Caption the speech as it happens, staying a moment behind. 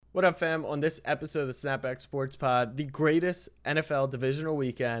What up, fam? On this episode of the Snapback Sports Pod, the greatest NFL divisional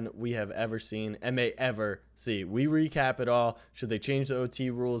weekend we have ever seen and may ever see. We recap it all. Should they change the OT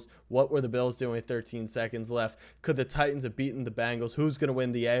rules? What were the Bills doing with 13 seconds left? Could the Titans have beaten the Bengals? Who's going to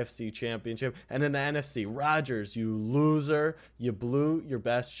win the AFC Championship? And in the NFC, Rodgers, you loser. You blew your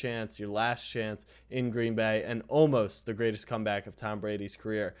best chance, your last chance in Green Bay, and almost the greatest comeback of Tom Brady's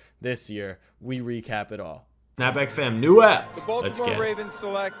career this year. We recap it all. Snapback fam, new app. The Baltimore Ravens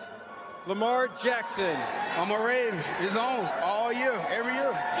select Lamar Jackson. I'm a Raven. It's on all year, every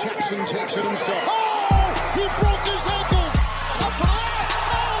year. Jackson takes it himself. Oh! He broke his ankles.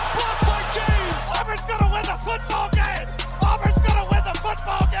 Blocked by James. Auburn's going to win the football game. Auburn's going to win the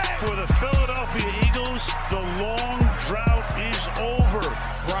football game. For the Philadelphia Eagles, the long drought is over.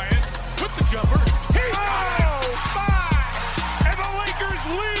 Bryant with the jumper. And the Lakers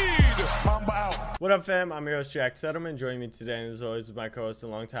lead. Mamba out. What up, fam? I'm your host, Jack Settleman. Joining me today, and as always, with my co-host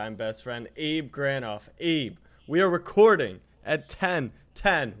and longtime best friend, Abe Granoff. Abe, we are recording at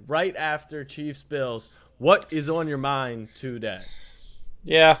 10:10, right after Chiefs-Bills. What is on your mind today?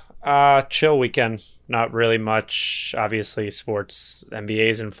 Yeah, chill weekend. Not really much. Obviously, sports,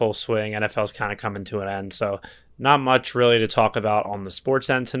 NBA's in full swing. NFL's kind of coming to an end, so not much really to talk about on the sports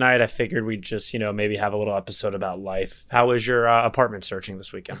end tonight. I figured we'd just, maybe have a little episode about life. How was your apartment searching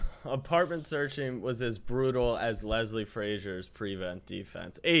this weekend? Apartment searching was as brutal as Leslie Frazier's prevent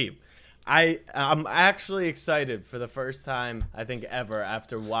defense. Abe, I'm actually excited for the first time, I think, ever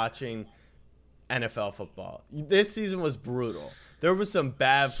after watching NFL football. This season was brutal. There was some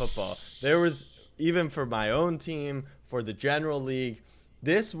bad football. There was, even for my own team, for the general league,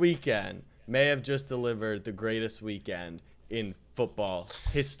 this weekend may have just delivered the greatest weekend in football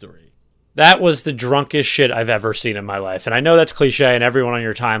history. That was the drunkest shit I've ever seen in my life. And I know that's cliche, and everyone on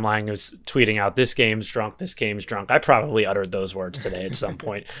your timeline is tweeting out, this game's drunk, this game's drunk. I probably uttered those words today at some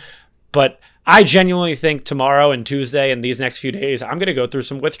point. But I genuinely think tomorrow and Tuesday and these next few days, I'm going to go through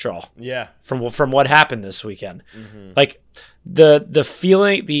some withdrawal. Yeah. From what happened this weekend. Mm-hmm. Like, the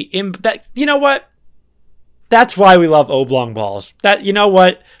feeling, that, you know what? That's why we love oblong balls. That, you know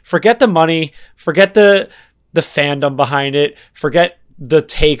what? Forget the money. Forget the fandom behind it. Forget the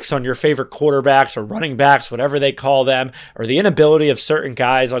takes on your favorite quarterbacks or running backs, whatever they call them, or the inability of certain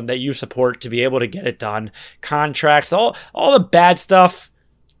guys that you support to be able to get it done. Contracts, all the bad stuff.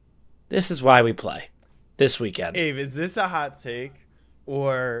 This is why we play this weekend. Abe, is this a hot take,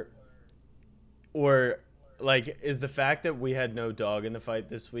 or like, is the fact that we had no dog in the fight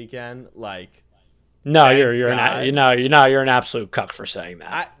this weekend like? No, you're an absolute cuck for saying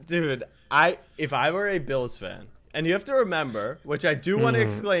that. If I were a Bills fan, and you have to remember, which I do want to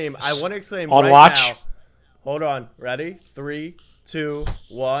exclaim, I want to exclaim on right watch. Now. Hold on, ready? 3, 2,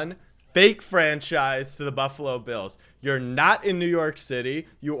 1. Fake franchise to the Buffalo Bills. You're not in New York City.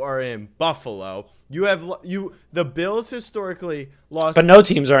 You are in Buffalo. The Bills historically lost, but no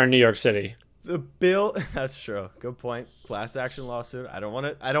teams are in New York City. That's true. Good point. Class action lawsuit. I don't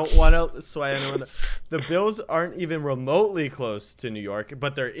want to sway anyone. The Bills aren't even remotely close to New York,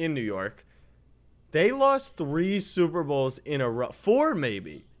 but they're in New York. They lost 3 Super Bowls in a row. 4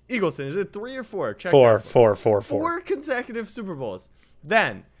 maybe. Eagleson, is it 3 or 4? Check Four. 4 consecutive Super Bowls.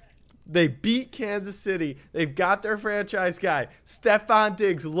 Then they beat Kansas City. They've got their franchise guy, Stephon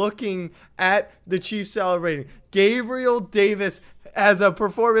Diggs, looking at the Chiefs celebrating. Gabriel Davis has a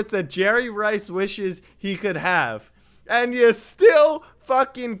performance that Jerry Rice wishes he could have. And you still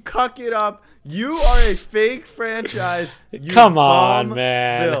fucking cuck it up. You are a fake franchise. Come on,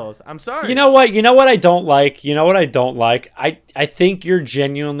 man. Bills. I'm sorry. You know what I don't like? I think you're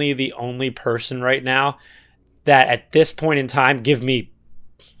genuinely the only person right now that at this point in time, give me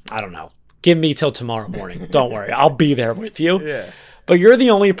till tomorrow morning. Don't worry. I'll be there with you. Yeah. But you're the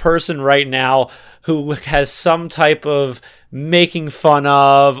only person right now who has some type of making fun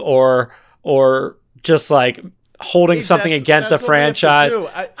of or just like holding something against a franchise.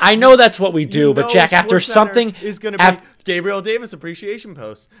 I know that's what we do, but Jack, after something is going to be Gabriel Davis appreciation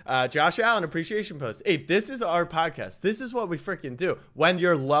post, Josh Allen appreciation post. Hey, this is our podcast. This is what we freaking do. When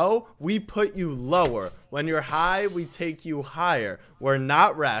you're low, we put you lower. When you're high, we take you higher. We're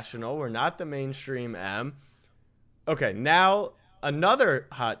not rational. We're not the mainstream M. Okay, now another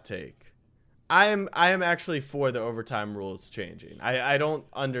hot take. I am actually for the overtime rules changing. I don't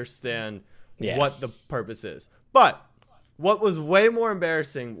understand what the purpose is. But what was way more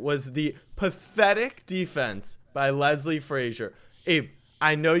embarrassing was the pathetic defense by Leslie Frazier. Abe,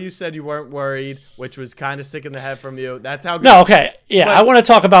 I know you said you weren't worried, which was kind of sick in the head from you. That's how good. No, okay. Yeah, I want to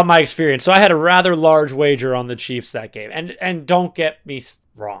talk about my experience. So I had a rather large wager on the Chiefs that game. And don't get me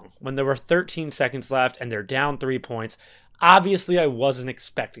wrong. When there were 13 seconds left and they're down 3 points, Obviously, I wasn't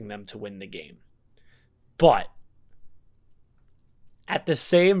expecting them to win the game. But at the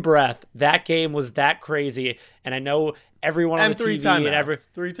same breath, that game was that crazy. And I know everyone on And the three TV timeouts.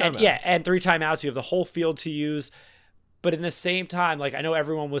 Three and, timeouts. yeah, and 3 timeouts. You have the whole field to use. But in the same time, like, I know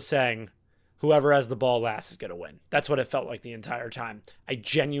everyone was saying, whoever has the ball last is going to win. That's what it felt like the entire time. I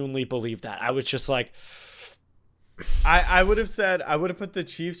genuinely believed that. I was just like, I would have put the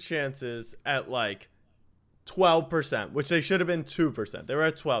Chiefs' chances at like 12%, which they should have been 2%. They were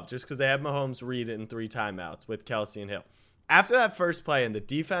at 12 just because they had Mahomes read it in 3 timeouts with Kelsey and Hill. After that first play and the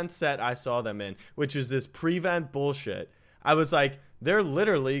defense set I saw them in, which is this prevent bullshit, I was like, they're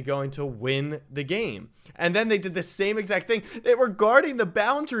literally going to win the game. And then they did the same exact thing. They were guarding the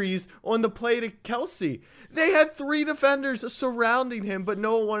boundaries on the play to Kelsey. They had 3 defenders surrounding him, but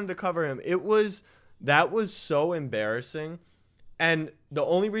no one wanted to cover him. That was so embarrassing. And the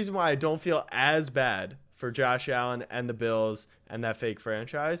only reason why I don't feel as bad for Josh Allen and the Bills and that fake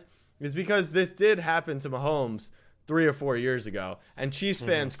franchise is because this did happen to Mahomes 3 or 4 years ago. And Chiefs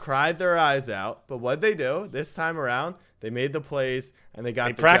fans cried their eyes out. But what'd they do? This time around, they made the plays and they got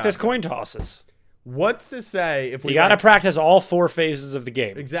they the practice job. coin tosses. What's to say if we You got to practice all 4 phases of the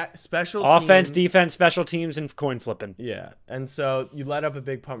game. exact special Offense, teams, defense, special teams, and coin flipping. Yeah. And so you let up a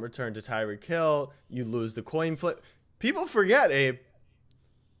big punt return to Tyreek Hill. You lose the coin flip. People forget, Abe,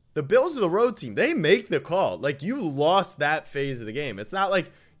 the Bills are the road team. They make the call. Like, you lost that phase of the game. It's not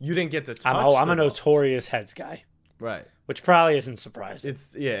like you didn't get to touch I'm the a ball. notorious heads guy, Right. which probably isn't surprising.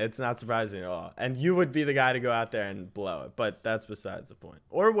 It's not surprising at all. And you would be the guy to go out there and blow it. But that's besides the point.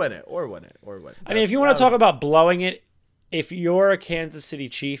 Or win it. I mean, if you want to talk about blowing it, if you're a Kansas City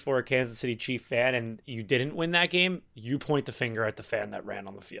Chief or a Kansas City Chief fan and you didn't win that game, you point the finger at the fan that ran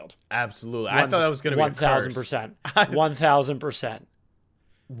on the field. Absolutely. I thought that was going to be 1,000%. 1,000%.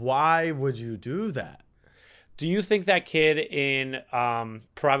 Why would you do that? Do you think that kid in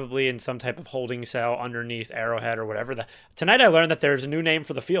probably in some type of holding cell underneath Arrowhead or whatever? Tonight I learned that there's a new name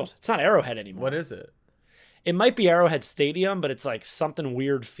for the field. It's not Arrowhead anymore. What is it? It might be Arrowhead Stadium, but it's like something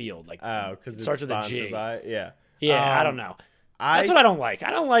weird field. Like Because it starts with a G. sponsored by yeah. Yeah, I don't know. That's what I don't like. I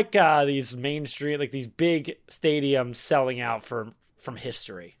don't like these mainstream, like these big stadiums selling out from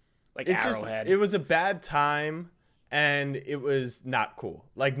history, like It's Arrowhead. It was a bad time, and it was not cool.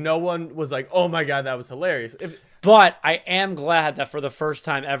 Like, no one was like, "Oh my god, that was hilarious." But I am glad that for the first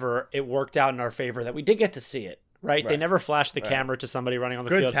time ever, it worked out in our favor that we did get to see it. Right? They never flashed the camera to somebody running on the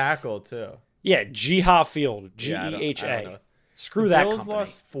Good field. tackle too. Yeah, Geha Field, Yeah, I don't know. GEHA. Screw that Bills company.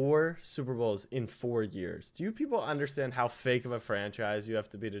 lost 4 Super Bowls in 4 years. Do you people understand how fake of a franchise you have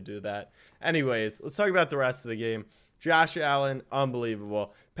to be to do that? Anyways, let's talk about the rest of the game. Josh Allen,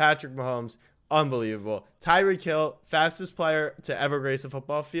 unbelievable. Patrick Mahomes, unbelievable. Tyreek Hill, fastest player to ever grace a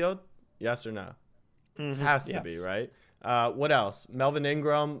football field? Yes or no? Has to be, right? What else? Melvin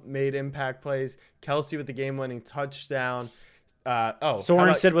Ingram made impact plays. Kelsey with the game-winning touchdown.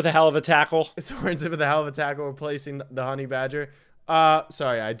 Sorensen with a hell of a tackle. Sorensen with a hell of a tackle replacing the Honey Badger.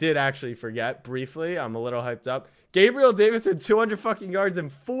 Sorry, I did actually forget briefly. I'm a little hyped up. Gabriel Davis had 200 fucking yards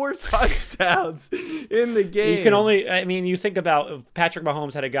and 4 touchdowns in the game. You can only, I mean, you think about if Patrick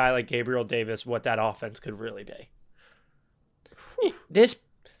Mahomes had a guy like Gabriel Davis, what that offense could really be. This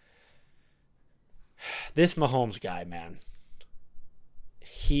Mahomes guy, man,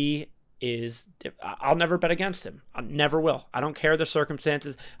 I'll never bet against him. I never will. I don't care the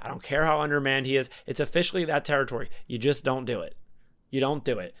circumstances. I don't care how undermanned he is. It's officially that territory. You just don't do it. You don't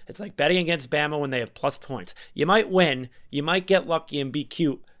do it. It's like betting against Bama when they have plus points. You might win. You might get lucky and be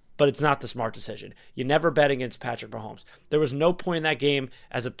cute, but it's not the smart decision. You never bet against Patrick Mahomes. There was no point in that game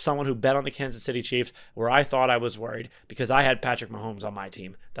as someone who bet on the Kansas City Chiefs where I thought I was worried because I had Patrick Mahomes on my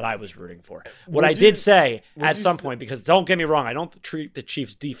team that I was rooting for. What I did say at some point, because don't get me wrong, I don't treat the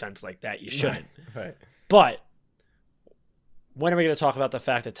Chiefs defense like that. You shouldn't. Right. But when are we going to talk about the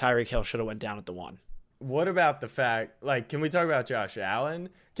fact that Tyreek Hill should have went down at the 1? What about the fact, like, can we talk about Josh Allen?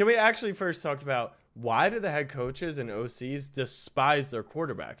 Can we actually first talk about why do the head coaches and OCs despise their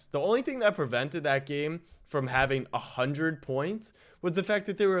quarterbacks? The only thing that prevented that game from having 100 points was the fact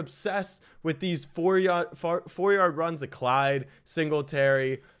that they were obsessed with these 4-yard runs to Clyde,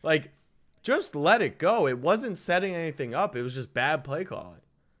 Singletary. Like, just let it go. It wasn't setting anything up. It was just bad play calling.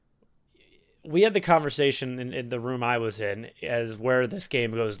 We had the conversation in the room I was in as where this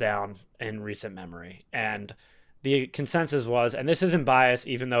game goes down in recent memory. And the consensus was, and this isn't biased,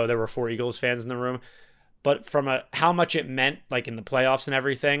 even though there were 4 Eagles fans in the room, but from how much it meant, like in the playoffs and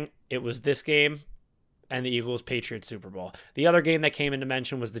everything, it was this game and the Eagles-Patriots Super Bowl. The other game that came into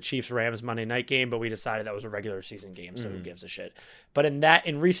mention was the Chiefs-Rams Monday night game, but we decided that was a regular season game, so who gives a shit? But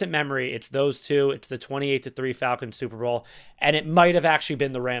in recent memory, it's those two. It's the 28-3 Falcons Super Bowl, and it might have actually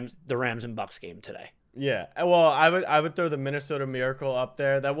been the Rams and Bucks game today. Yeah, well, I would throw the Minnesota Miracle up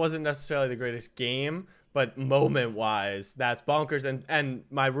there. That wasn't necessarily the greatest game, but moment-wise, that's bonkers. And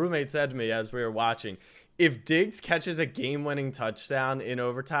my roommate said to me as we were watching, if Diggs catches a game-winning touchdown in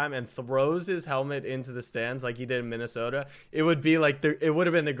overtime and throws his helmet into the stands like he did in Minnesota, it would be like it would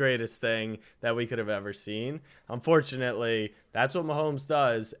have been the greatest thing that we could have ever seen. Unfortunately, that's what Mahomes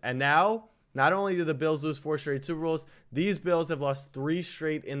does. And now, not only do the Bills lose 4 straight Super Bowls, these Bills have lost 3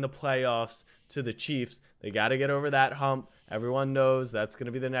 straight in the playoffs to the Chiefs. They got to get over that hump. Everyone knows that's going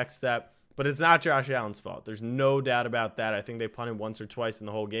to be the next step. But it's not Josh Allen's fault. There's no doubt about that. I think they punted once or twice in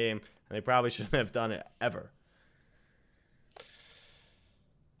the whole game, and they probably shouldn't have done it ever.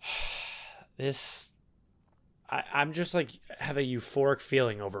 I'm just like have a euphoric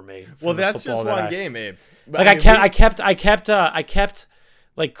feeling over me. Well, that's just one game, Abe. But I kept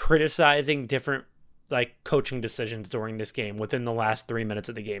like criticizing different like coaching decisions during this game within the last 3 minutes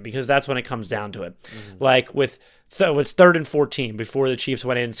of the game, because that's when it comes down to it. Like it's 3rd and 14 before the Chiefs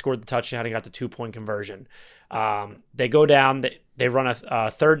went in, scored the touchdown, and got the 2-point conversion. They go down, they run a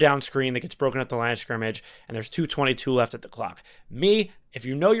 3rd down screen that gets broken at the line of scrimmage, and there's 2:22 left at the clock. If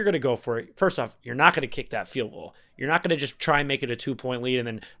you know you're going to go for it, first off, you're not going to kick that field goal. You're not going to just try and make it a 2-point lead and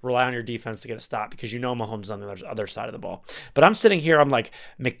then rely on your defense to get a stop, because you know Mahomes is on the other side of the ball. But I'm sitting here, I'm like,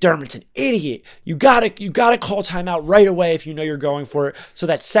 McDermott's an idiot. You gotta call timeout right away if you know you're going for it, so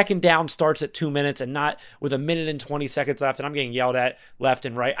that 2nd down starts at 2 minutes and not with 1 minute and 20 seconds left. And I'm getting yelled at left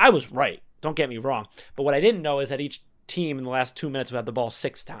and right. I was right. Don't get me wrong. But what I didn't know is that each team in the last 2 minutes would have the ball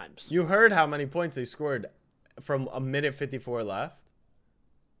 6 times. You heard how many points they scored from 1:54 left?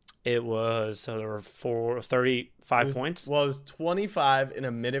 It was, so there were 35 points. Well, it was 25 in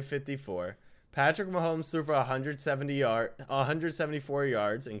 1:54. Patrick Mahomes threw for 174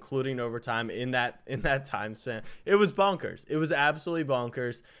 yards, including overtime in that time span. It was bonkers. It was absolutely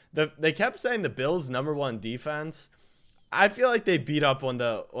bonkers. They kept saying the Bills' #1 defense. I feel like they beat up on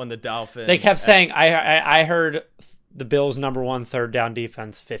the Dolphins. They kept saying, I heard the Bills' #1 3rd down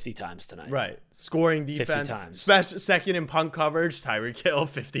defense 50 times tonight. Right. Scoring defense. 50 times. Second in punt coverage, Tyreek Hill,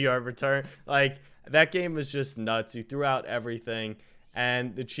 50-yard return. Like, that game was just nuts. You threw out everything,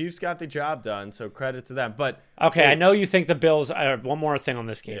 and the Chiefs got the job done, so credit to them. But okay, I know you think the Bills one more thing on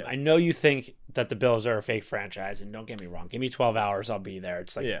this game. Yeah. I know you think that the Bills are a fake franchise, and don't get me wrong. Give me 12 hours, I'll be there.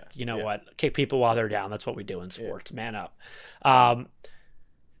 It's like, you know what? Kick people while they're down. That's what we do in sports. Man up.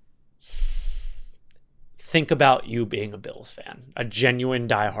 Think about you being a Bills fan, a genuine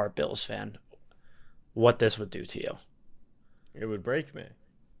diehard Bills fan, what this would do to you. It would break me.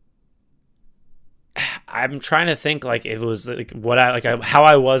 I'm trying to think like it was like how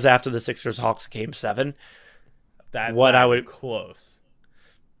I was after the Sixers Hawks game 7. That's what I would close.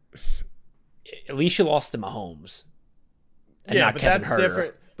 At least you lost to Mahomes. And not but Kevin Herter.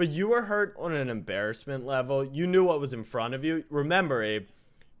 Different. But you were hurt on an embarrassment level. You knew what was in front of you. Remember, Abe,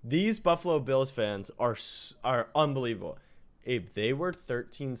 these Buffalo Bills fans are unbelievable. Abe, they were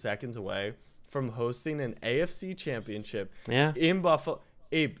 13 seconds away from hosting an AFC championship in Buffalo.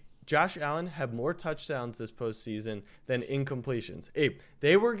 Abe, Josh Allen had more touchdowns this postseason than incompletions. Abe,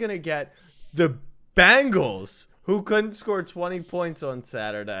 they were going to get the Bengals, who couldn't score 20 points on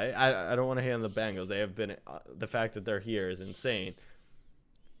Saturday. I don't want to hate on the Bengals. They have been the fact that they're here is insane.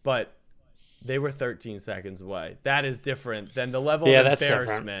 But they were 13 seconds away. That is different than the level of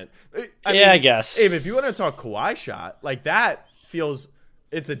embarrassment. I guess. Abe, if you want to talk Kawhi shot, like that feels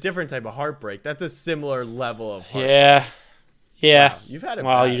it's a different type of heartbreak. That's a similar level of heartbreak. Yeah. Wow, you've had it.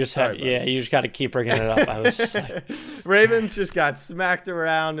 Well, bad. you just had, you just got to keep bringing it up. I was just like, Ravens just got smacked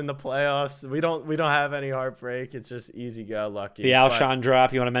around in the playoffs. We don't have any heartbreak. It's just easy go lucky. The Alshon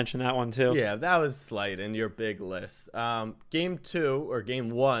drop. You want to mention that one too? Yeah, that was slight in your big list. Game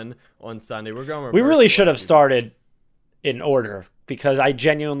 1 on Sunday. We're going. We really should have started in order, because I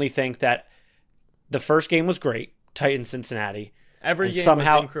genuinely think that the first game was great, Titans Cincinnati. Every game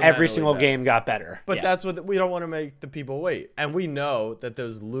somehow every single game got better. But that's what we don't want to make the people wait. And we know that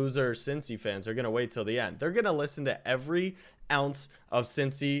those loser Cincy fans are going to wait till the end. They're going to listen to every ounce of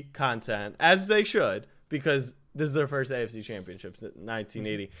Cincy content, as they should, because this is their first AFC championship since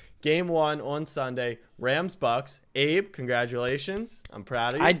 1980. Game 1 on Sunday, Rams-Bucks. Abe, congratulations. I'm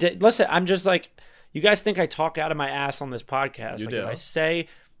proud of you. I did. Listen, I'm just like, you guys think I talk out of my ass on this podcast. You like do. If I say,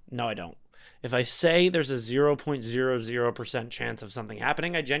 no, I don't. If I say there's a 0.00% chance of something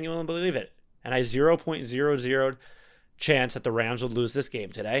happening, I genuinely believe it. And I 0.00 chance that the Rams would lose this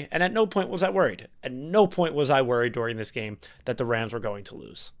game today. And at no point was I worried. At no point was I worried during this game that the Rams were going to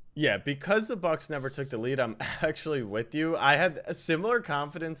lose. Yeah, because the Bucs never took the lead, I'm actually with you. I had a similar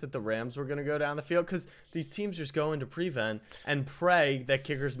confidence that the Rams were going to go down the field because these teams just go into prevent and pray that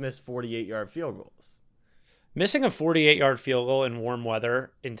kickers miss 48-yard field goals. Missing a 48-yard field goal in warm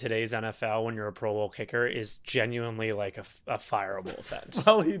weather in today's NFL when you're a Pro Bowl kicker is genuinely like a fireable offense.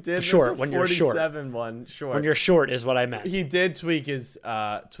 Well, he did short when you're short. One short. When you're short is what I meant. He did tweak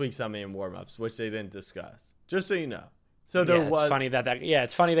something in warm-ups, which they didn't discuss. Just so you know. So there was. It's funny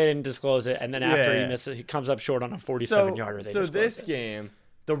it's funny they didn't disclose it, and then after he misses, he comes up short on a 47-yarder. So this game,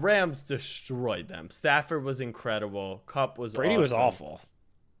 the Rams destroyed them. Stafford was incredible. Kupp was Brady awesome. was awful.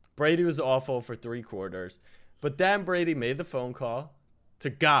 Brady was awful for 3 quarters. But then Brady made the phone call to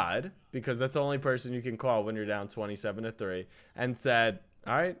God, because that's the only person you can call when you're down 27-3, and said,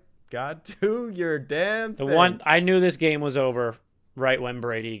 "All right, God, do your damn thing." I knew this game was over right when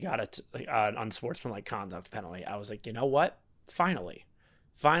Brady got an unsportsmanlike conduct penalty. I was like, you know what? Finally,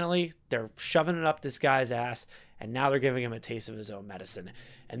 they're shoving it up this guy's ass, and now they're giving him a taste of his own medicine.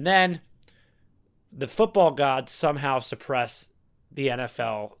 And then the football gods somehow suppress the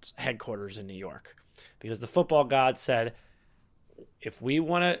NFL headquarters in New York, because the football god said, if we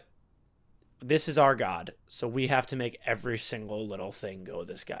want to, this is our God, so we have to make every single little thing go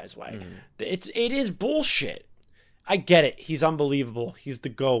this guy's way. It is bullshit. I get it. He's unbelievable. He's the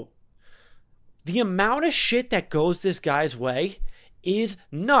GOAT. The amount of shit that goes this guy's way is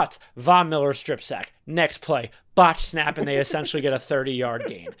nuts. Von Miller strip sack. Next play, botch snap, and they essentially get a 30-yard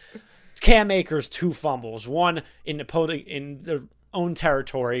gain. Cam Akers 2 fumbles, one in their own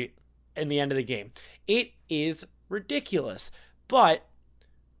territory in the end of the game. It is ridiculous. But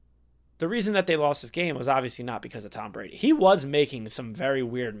the reason that they lost this game was obviously not because of Tom Brady. He was making some very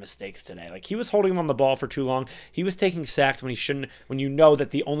weird mistakes today. Like, he was holding on the ball for too long. He was taking sacks when he shouldn't, when you know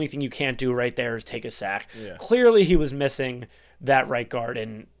that the only thing you can't do right there is take a sack. Yeah. Clearly, he was missing that right guard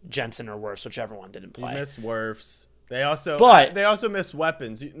in Jensen or Wirfs, whichever one didn't play. He missed Wirfs. They also missed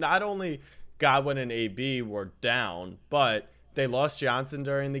weapons. Not only Godwin and AB were down, but they lost Johnson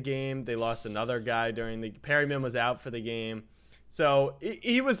during the game. They lost another guy Perryman was out for the game. So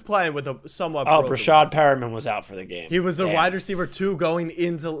he was playing with a somewhat broken Rashad Perriman was out for the game. He was the wide receiver 2 going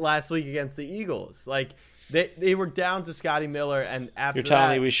into last week against the Eagles. Like, they were down to Scotty Miller, and after You're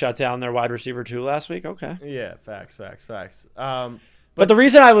telling me we shut down their wide receiver 2 last week? Okay. Yeah, facts. But the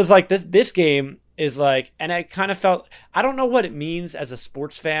reason I was like, this game is like, and I kind of felt, I don't know what it means as a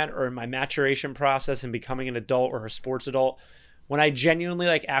sports fan or in my maturation process and becoming an adult or a sports adult, when I genuinely,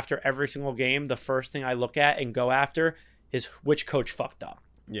 like, after every single game, the first thing I look at and go after is which coach fucked up.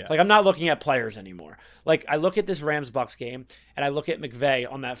 Yeah. Like, I'm not looking at players anymore. Like, I look at this Rams-Bucks game, and I look at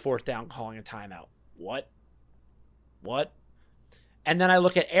McVay on that 4th down calling a timeout. What? And then I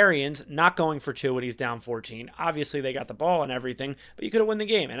look at Arians not going for 2 when he's down 14. Obviously, they got the ball and everything, but you could have won the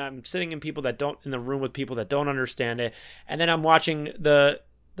game. And I'm sitting in the room with people that don't understand it. And then I'm watching the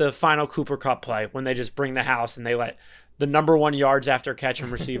final Cooper Kupp play when they just bring the house and they let the number 1 yards after catch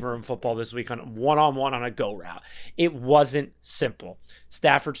and receiver in football this week on one-on-one on a go route. It wasn't simple.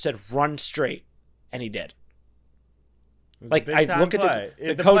 Stafford said, run straight, and he did. Like, I look at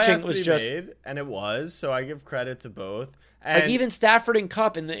the coaching was just made, and it was, so I give credit to both. And like, even Stafford and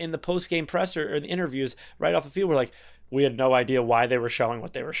Kupp in the post-game presser or the interviews right off the field were like, we had no idea why they were showing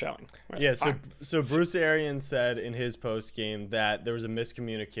what they were showing. Yeah, so Bruce Arians said in his post game that there was a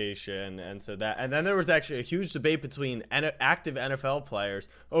miscommunication, and then there was actually a huge debate between active NFL players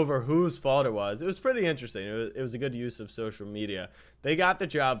over whose fault it was. It was pretty interesting. It was a good use of social media. They got the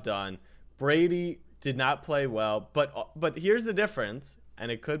job done. Brady did not play well, but here's the difference,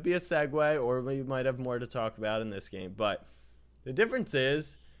 and it could be a segue, or we might have more to talk about in this game. But the difference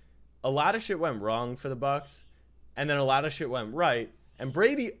is, a lot of shit went wrong for the Bucs. And then a lot of shit went right. And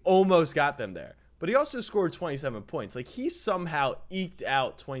Brady almost got them there. But he also scored 27 points. Like, he somehow eked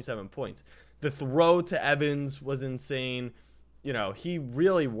out 27 points. The throw to Evans was insane. You know, he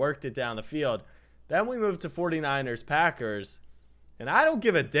really worked it down the field. Then we moved to 49ers Packers. And I don't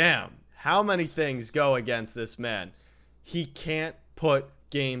give a damn how many things go against this man. He can't put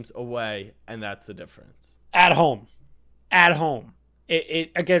games away, and that's the difference. At home.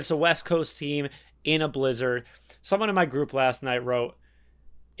 It against a West Coast team in a blizzard. Someone in my group last night wrote,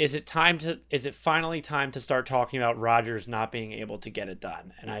 is it finally time to start talking about Rodgers not being able to get it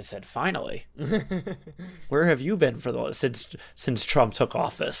done? And I said, finally. Where have you been since Trump took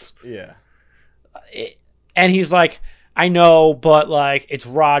office? Yeah. And he's like, I know, but like, it's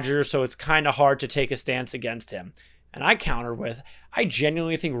Rodgers, so it's kind of hard to take a stance against him. And I countered with, I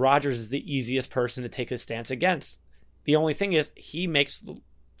genuinely think Rodgers is the easiest person to take a stance against The only thing is he makes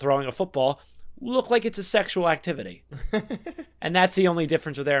throwing a football look like it's a sexual activity. And that's the only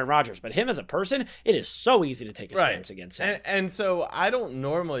difference with Aaron Rodgers. But him as a person, it is so easy to take a stance against him. And so I don't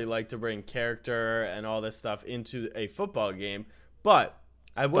normally like to bring character and all this stuff into a football game, but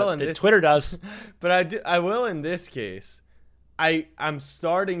I will Twitter does. But I will in this case. I'm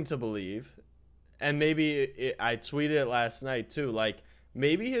starting to believe, and maybe I tweeted it last night too, like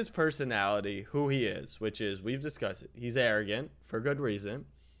maybe his personality, who he is, which is, we've discussed it, he's arrogant for good reason.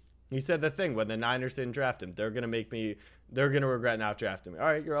 He said the thing when the Niners didn't draft him, they're going to regret not drafting me. All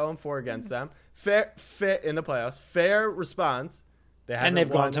right, you're 0-4 against them. Fair fit in the playoffs. Fair response. They've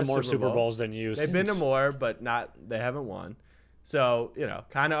gone to more Super Bowls than you. They've been to more, but they haven't won. So,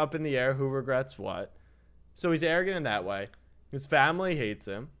 kind of up in the air who regrets what. So he's arrogant in that way. His family hates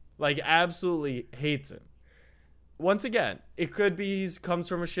him. Like, absolutely hates him. Once again, it could be he comes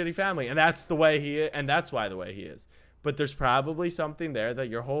from a shitty family, and that's the way he is, and that's why the way he is. But there's probably something there that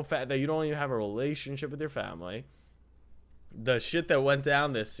that you don't even have a relationship with your family. The shit that went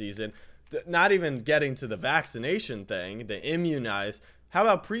down this season, not even getting to the vaccination thing, the immunized. How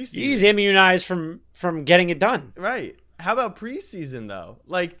about preseason? He's immunized from getting it done. Right. How about preseason, though?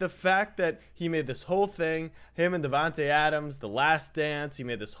 Like, the fact that he made this whole thing, him and Davante Adams, the last dance, he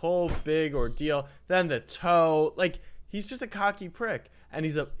made this whole big ordeal, then the toe. Like, he's just a cocky prick, and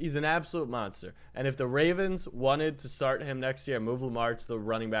he's an absolute monster. And if the Ravens wanted to start him next year and move Lamar to the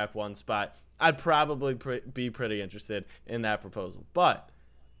running back 1 spot, I'd probably be pretty interested in that proposal. But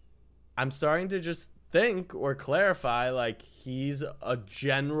I'm starting to just think or clarify, like, he's a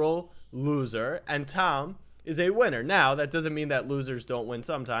general loser, and Tom is a winner. Now, that doesn't mean that losers don't win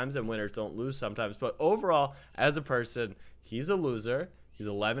sometimes and winners don't lose sometimes. But overall, as a person, he's a loser. He's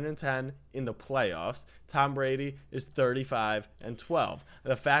 11-10 in the playoffs. Tom Brady is 35-12.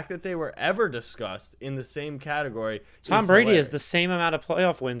 The fact that they were ever discussed in the same category. Tom Brady has the same amount of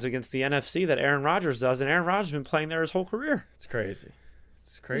playoff wins against the NFC that Aaron Rodgers does, and Aaron Rodgers has been playing there his whole career. It's crazy.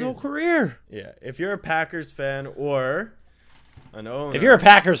 It's crazy. His whole career. Yeah. If you're a Packers fan or an owner. If you're a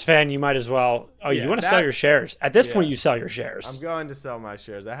Packers fan, you might as well. You want to sell your shares. At this point, you sell your shares. I'm going to sell my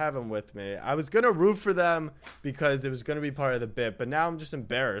shares. I have them with me. I was going to root for them because it was going to be part of the bit, but now I'm just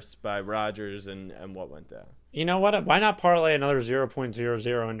embarrassed by Rodgers and what went down. You know what? Why not parlay another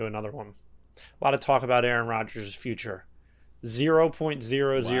 0.00 into another one? A lot of talk about Aaron Rodgers' future.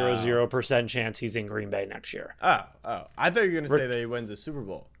 0.000% chance he's in Green Bay next year. Oh. I thought you were going to say that he wins a Super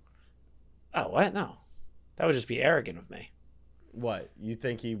Bowl. Oh, what? No. That would just be arrogant of me. What? You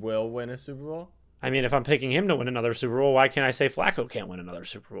think he will win a Super Bowl? I mean, if I'm picking him to win another Super Bowl, why can't I say Flacco can't win another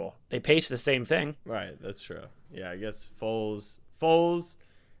Super Bowl? They pace the same thing. Right, that's true. Yeah, I guess Foles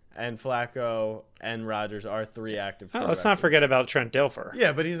and Flacco and Rodgers are 3 active. Let's not forget about Trent Dilfer.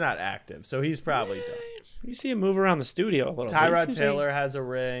 Yeah, but he's not active, so he's probably done. You see him move around the studio a little. Tyrod Taylor has a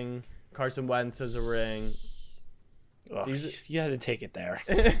ring. Carson Wentz has a ring. You had to take it there.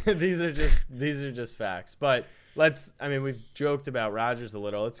 These are just facts. But we've joked about Rodgers a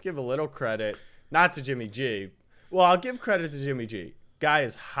little. Let's give a little credit, not to Jimmy G. Well, I'll give credit to Jimmy G. Guy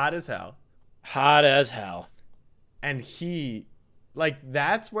is hot as hell. Hot as hell. And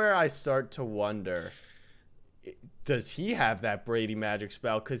that's where I start to wonder, does he have that Brady magic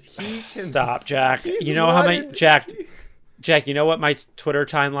spell? Because he can. Stop, Jack. You know how many Jack, you know what my Twitter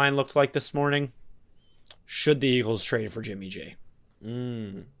timeline looked like this morning? Should the Eagles trade for Jimmy G?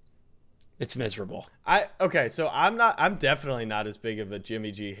 It's miserable. So I'm definitely not as big of a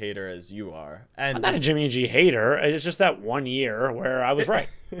Jimmy G hater as you are. And I'm not a Jimmy G hater. It's just that 1 year where I was right.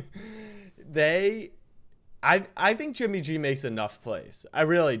 I think Jimmy G makes enough plays. I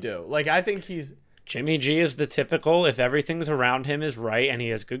really do. I think Jimmy G is the typical, if everything's around him is right and he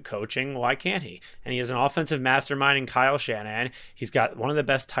has good coaching, why can't he? And he has an offensive mastermind in Kyle Shanahan. He's got one of the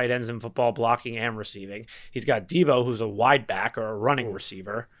best tight ends in football, blocking and receiving. He's got Debo, who's a wide back or a running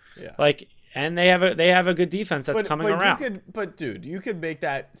receiver. Yeah. And they have a good defense that's coming around. You could make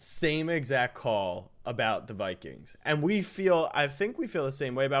that same exact call about the Vikings. And I think we feel the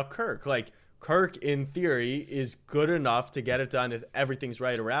same way about Kirk. Kirk, in theory, is good enough to get it done if everything's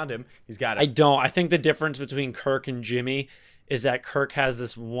right around him. He's got it. I think the difference between Kirk and Jimmy is that Kirk has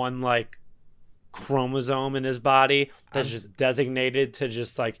this one chromosome in his body that's just designated to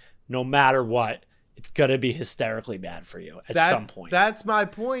just no matter what, it's gonna be hysterically bad for you at some point. That's my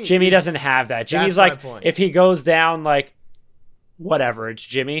point. My doesn't have that. Jimmy's if he goes down whatever, it's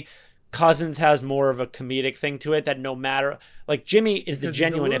Jimmy. Cousins has more of a comedic thing to it that no matter Jimmy is the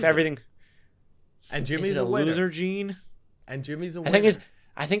genuine if everything. And Jimmy's a winner. loser gene. And Jimmy's a winner.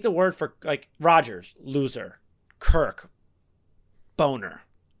 I think the word for Rodgers, loser, Kirk, boner.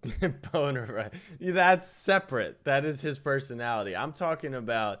 Boner, right? That's separate. That is his personality. I'm talking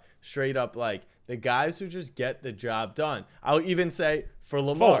about straight up like the guys who just get the job done. I'll even say for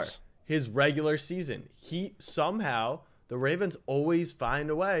Lamar, his regular season, he somehow the Ravens always find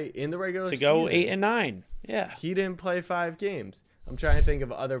a way in the regular season to go 8-9. Yeah, he didn't play 5 games. I'm trying to think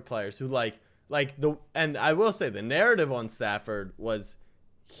of other players who and I will say the narrative on Stafford was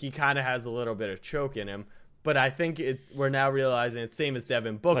he kind of has a little bit of choke in him. But I think we're now realizing it's same as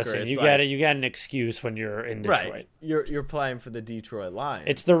Devin Booker. Listen, you get an excuse when you're in Detroit. Right. You're playing for the Detroit Lions.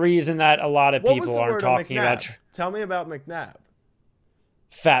 It's the reason that a lot of people aren't talking about. Tell me about McNabb.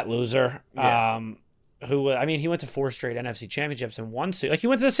 Fat loser. Yeah. He went to 4 straight NFC championships and won. He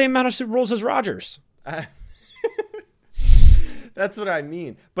went to the same amount of Super Bowls as Rodgers. That's what I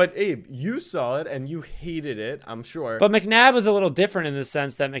mean. But Abe, you saw it and you hated it, I'm sure. But McNabb was a little different in the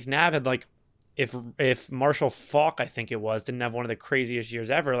sense that McNabb had if Marshall Faulk, I think it was, didn't have one of the craziest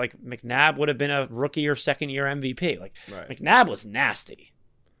years ever, McNabb would have been a rookie or second year MVP. Right. McNabb was nasty.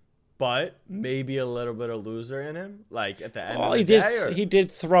 But maybe a little bit of loser in him, at the end of the day? He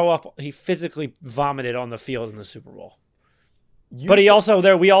did throw up. He physically vomited on the field in the Super Bowl. But we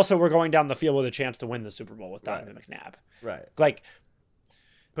also were going down the field with a chance to win the Super Bowl with Donovan McNabb. Right.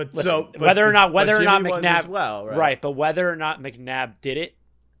 Whether or not McNabb as well, right, but whether or not McNabb did it,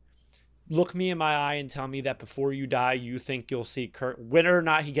 look me in my eye and tell me that before you die, you think you'll see whether or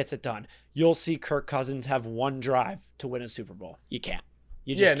not he gets it done, you'll see Kirk Cousins have one drive to win a Super Bowl. You can't.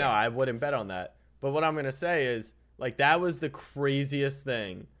 You just can't. No, I wouldn't bet on that. But what I'm going to say is, that was the craziest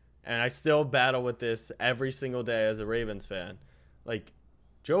thing, and I still battle with this every single day as a Ravens fan.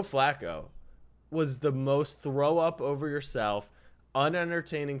 Joe Flacco was the most throw up over yourself,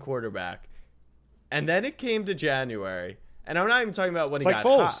 unentertaining quarterback. And then it came to January, and I'm not even talking about when he got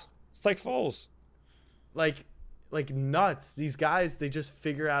hot. It's like Foles. Like nuts. These guys, they just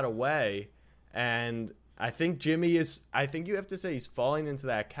figure out a way. And I think Jimmy I think you have to say he's falling into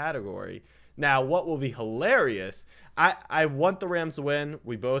that category. Now, what will be hilarious, I want the Rams to win.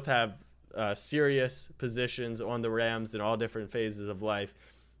 We both have serious positions on the Rams in all different phases of life.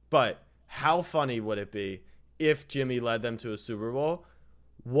 But how funny would it be if Jimmy led them to a Super Bowl?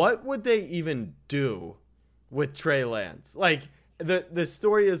 What would they even do with Trey Lance? The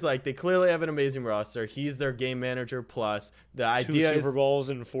story is they clearly have an amazing roster. He's their game manager plus. The idea 2 Super Bowls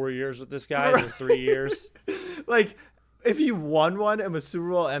in 4 years with this guy, or 3 years. If he won one and was Super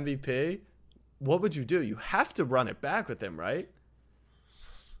Bowl MVP, what would you do? You have to run it back with him, right?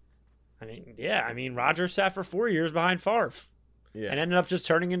 Rodgers sat for 4 years behind Favre. Yeah. And ended up just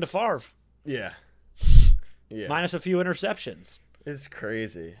turning into Favre. Yeah. Yeah. Minus a few interceptions. It's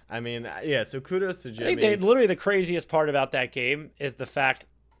crazy. So kudos to Jimmy. I think literally the craziest part about that game is the fact,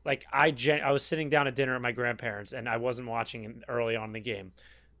 I was sitting down at dinner at my grandparents, and I wasn't watching early on in the game.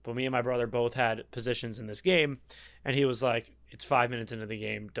 But me and my brother both had positions in this game, and he was like, it's 5 minutes into the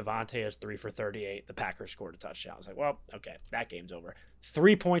game. Devontae has 3 for 38. The Packers scored a touchdown. I was like, well, okay, that game's over.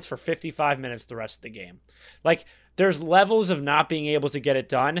 3 points for 55 minutes the rest of the game. There's levels of not being able to get it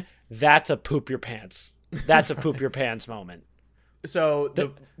done. That's a poop your pants. That's a poop your pants moment. So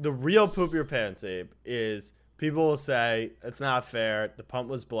the real poop your pants, Abe, is people will say it's not fair. The punt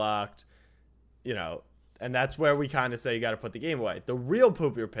was blocked, and that's where we kind of say you got to put the game away. The real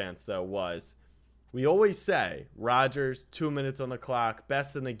poop your pants, though, was we always say Rodgers, 2 minutes on the clock,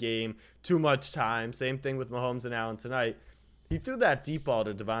 best in the game, too much time. Same thing with Mahomes and Allen tonight. He threw that deep ball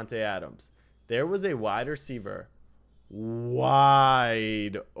to Davante Adams. There was a wide receiver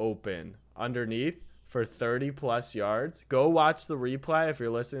wide open underneath for 30-plus yards. Go watch the replay if you're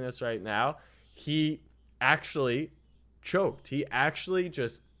listening to this right now. He actually choked. He actually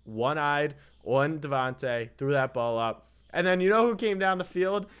just one-eyed on Davante, threw that ball up. And then you know who came down the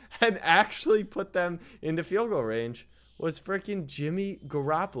field and actually put them into field goal range was freaking Jimmy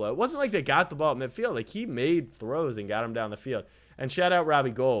Garoppolo. It wasn't like they got the ball at midfield. He made throws and got him down the field. And shout out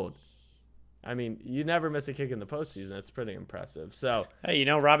Robbie Gould. You never miss a kick in the postseason. It's pretty impressive. So, hey,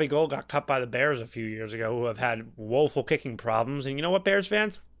 Robbie Gould got cut by the Bears a few years ago, who have had woeful kicking problems. And you know what, Bears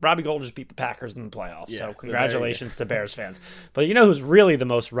fans? Robbie Gould just beat the Packers in the playoffs. Yeah, so congratulations to Bears fans. But you know who's really the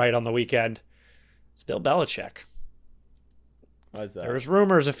most right on the weekend? It's Bill Belichick. Why is that? There was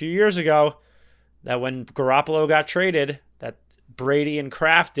rumors a few years ago that when Garoppolo got traded, that Brady and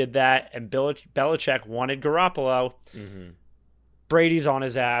Kraft did that, and Belichick wanted Garoppolo. Mm-hmm. Brady's on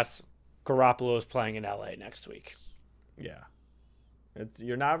his ass. Garoppolo's playing in LA next week. Yeah.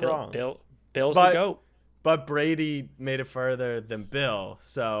 You're not wrong. Bill's the GOAT. But Brady made it further than Bill,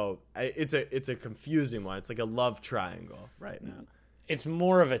 so it's a confusing one. It's like a love triangle right now. It's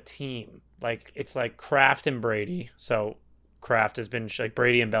more of a team. It's like Kraft and Brady. So Kraft has been like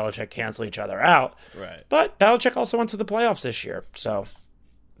Brady and Belichick cancel each other out. Right. But Belichick also went to the playoffs this year, so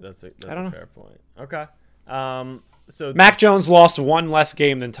That's a don't know. fair point. Okay. So Mac Jones lost one less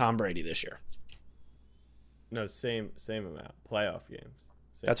game than Tom Brady this year. no, same amount. Playoff games.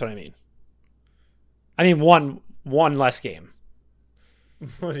 Same. That's what I mean. I mean one less game.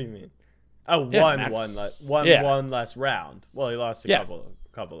 What do you mean? Oh, Yeah, one Yeah. less round. Well, he lost a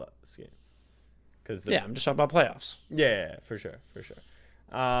couple less games. Yeah, I'm just talking about playoffs. Yeah, for sure.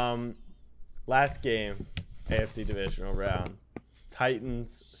 Last game, AFC divisional round,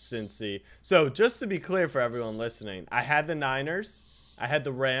 Titans, Cincy. So just to be clear for everyone listening, I had the Niners, I had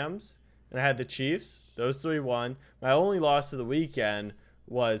the Rams, and I had the Chiefs. Those three won. My only loss of the weekend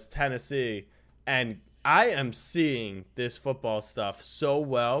was Tennessee, and I am seeing this football stuff so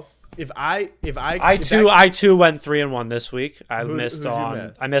well. I too went 3-1 this week. I Who'd missed you on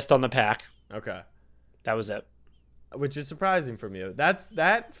miss? I missed on the pack. Okay. That was it. Which is surprising from you.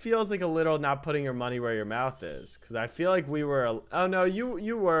 That feels like a little not putting your money where your mouth is, because I feel like we were. Oh no,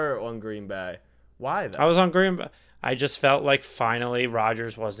 you were on Green Bay. Why though? I was on Green Bay. I just felt like finally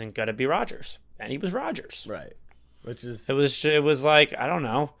Rodgers wasn't gonna be Rodgers, and he was Rodgers. Right. Which is It was like, I don't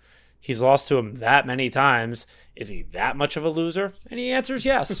know. He's lost to him that many times. Is he that much of a loser? And he answers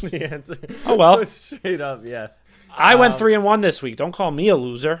yes. the answer. Oh, well. Straight up yes. I went 3-1 this week. Don't call me a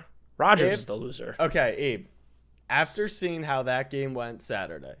loser. Rodgers is the loser. Okay, Abe. After seeing how that game went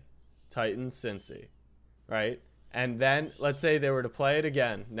Saturday, Titans Cincy, right? And then let's say they were to play it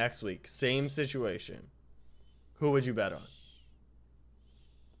again next week, same situation. Who would you bet on?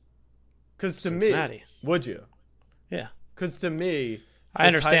 Because to Cincinnati. me, would you? Yeah. Because to me, I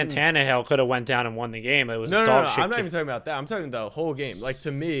understand Tannehill could have went down and won the game. It was no, a dog shit I'm not game. even talking about that. I'm talking the whole game. Like,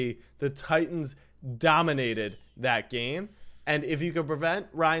 to me, the Titans dominated that game. And if you could prevent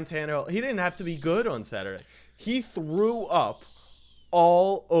Ryan Tannehill, he didn't have to be good on Saturday. He threw up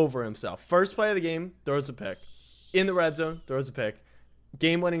all over himself. First play of the game, throws a pick. In the red zone, throws a pick.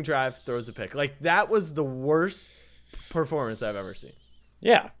 Game-winning drive, throws a pick. Like, that was the worst performance I've ever seen.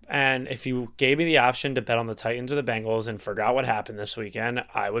 Yeah, and if you gave me the option to bet on the Titans or the Bengals and forgot what happened this weekend,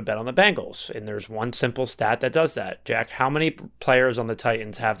 I would bet on the Bengals. And there's one simple stat that does that. Jack, how many players on the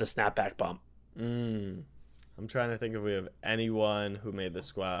Titans have the snapback bump? I'm trying to think if we have anyone who made the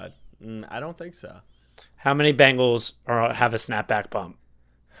squad. I don't think so. How many Bengals have a snapback bump?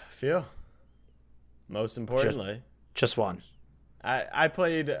 Few. Most importantly. Just one. I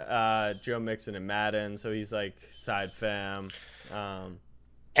played Joe Mixon in Madden, so he's like side fam.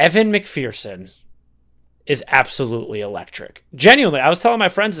 Evan McPherson is absolutely electric. Genuinely, I was telling my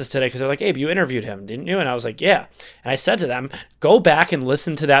friends this today because they're like, Abe, you interviewed him, didn't you? And I was like, yeah. And I said to them, go back and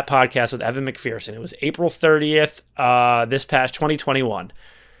listen to that podcast with Evan McPherson. It was April 30th, this past 2021.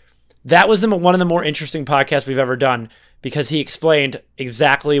 That was one of the more interesting podcasts we've ever done because he explained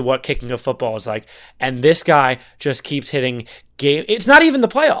exactly what kicking a football is like. And this guy just keeps hitting game. It's not even the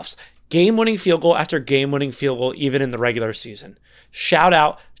playoffs. Game-winning field goal after game-winning field goal, even in the regular season. Shout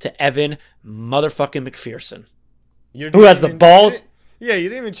out to Evan motherfucking McPherson. Who has the balls? You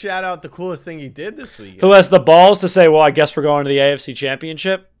didn't even shout out the coolest thing he did this weekend. Who has the balls to say, well, I guess we're going to the AFC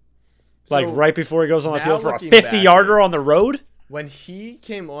Championship? Like So, right before he goes on the now field for a looking back 50-yarder on the road? When he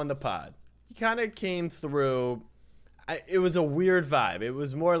came on the pod, he kind of came through. It was a weird vibe. It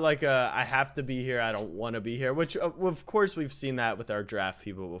was more like I have to be here, I don't want to be here, which of course we've seen that with our draft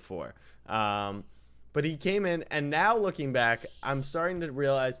people before. But he came in, and now looking back, I'm starting to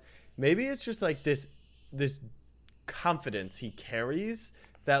realize maybe it's just like this confidence he carries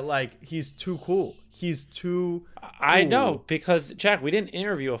that like he's too cool. He's too cool. I know, because, Jack, we didn't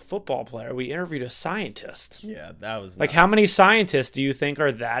interview a football player. We interviewed a scientist. Yeah, that was Like, nuts. how many scientists do you think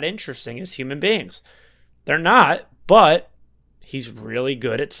are that interesting as human beings? They're not, but he's really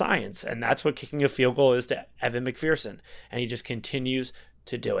good at science, and that's what kicking a field goal is to Evan McPherson, and he just continues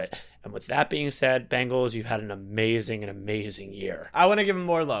to do it. And with that being said, Bengals, you've had an amazing year. I want to give them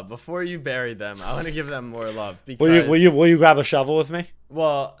more love before you bury them. I want to give them more love because Will you grab a shovel with me?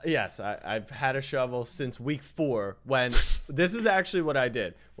 Well, yes, I've had a shovel since week 4 when this is actually what I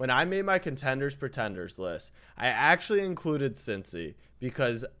did. When I made my contenders pretenders list, I actually included Cincy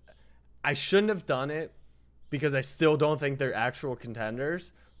because I shouldn't have done it because I still don't think they're actual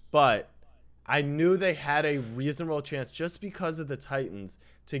contenders, but I knew they had a reasonable chance just because of the Titans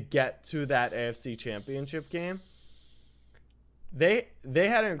to get to that AFC Championship game. They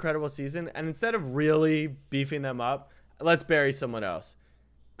had an incredible season, and instead of really beefing them up, let's bury someone else.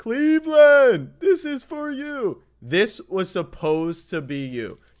 Cleveland, this is for you. This was supposed to be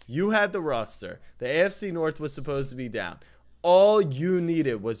you. You had the roster. The AFC North was supposed to be down. all you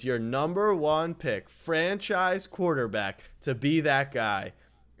needed was your number one pick, franchise quarterback, to be that guy.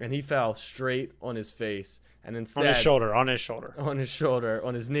 And he fell straight on his face. And instead, on his shoulder, on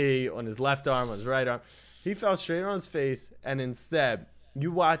his knee, on his left arm, on his right arm. He fell straight on his face. And instead,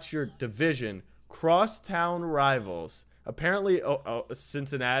 you watch your division crosstown rivals. Apparently,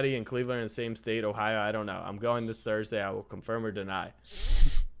 Cincinnati and Cleveland are in the same state. Ohio, I don't know. I'm going this Thursday. I will confirm or deny.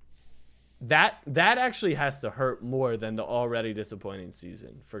 That actually has to hurt more than the already disappointing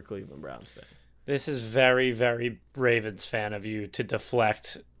season for Cleveland Browns fans. This is very, very Ravens fan of you to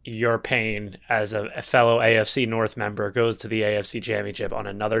deflect your pain as a fellow AFC North member goes to the AFC Championship on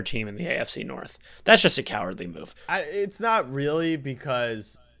another team in the AFC North. That's just a cowardly move. It's not really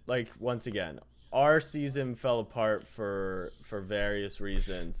because, like, once again, our season fell apart for various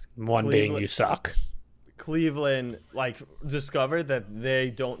reasons. One being you suck. Cleveland discovered that they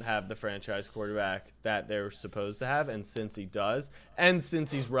don't have the franchise quarterback that they're supposed to have, and since he does, and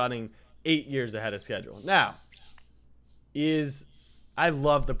since he's running 8 years ahead of schedule. Now, I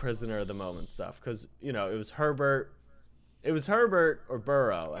love the prisoner of the moment stuff because, it was Herbert or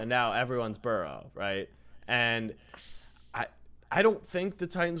Burrow, and now everyone's Burrow, right? And I don't think the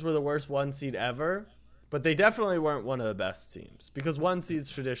Titans were the worst one seed ever, but they definitely weren't one of the best teams because one seeds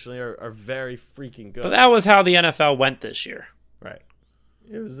traditionally are very freaking good. But that was how the NFL went this year. Right.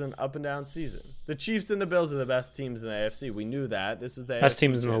 It was an up and down season. The Chiefs and the Bills are the best teams in the AFC. We knew that. This was the best AFC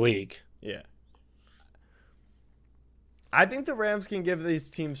teams in the league. Yeah. I think the Rams can give these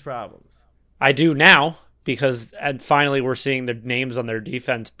teams problems. I do now because finally we're seeing the names on their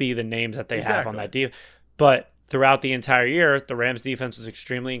defense be the names that they have on that defense. But throughout the entire year, the Rams defense was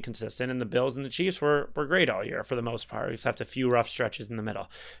extremely inconsistent, and the Bills and the Chiefs were great all year for the most part, except a few rough stretches in the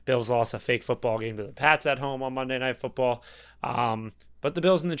middle. Bills lost a fake football game to the Pats at home on Monday Night Football. But the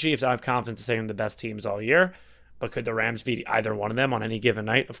Bills and the Chiefs, I have confidence in saying the best teams all year. But could the Rams beat either one of them on any given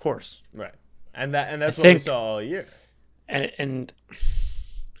night? Of course. Right. And that's what we saw all year. And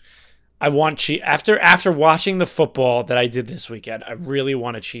I want Chiefs after watching the football that I did this weekend, I really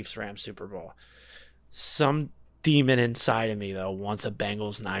want a Chiefs-Rams Super Bowl. Some demon inside of me, though, wants a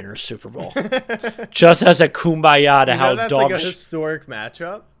Bengals-Niners Super Bowl. Just as a kumbaya to how that's like a historic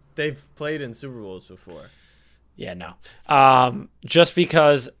matchup. They've played in Super Bowls before. Yeah, no. Just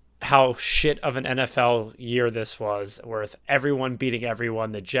because how shit of an NFL year this was, with everyone beating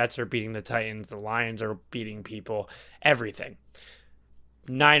everyone. The Jets are beating the Titans. The Lions are beating people. Everything.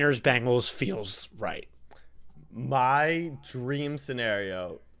 Niners-Bengals feels right. My dream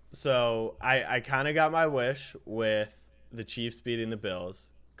scenario... So I kind of got my wish with the Chiefs beating the Bills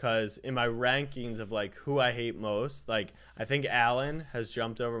because in my rankings of who I hate most, I think Allen has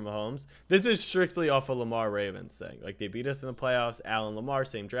jumped over Mahomes. This is strictly off of Lamar Ravens thing. They beat us in the playoffs. Allen, Lamar,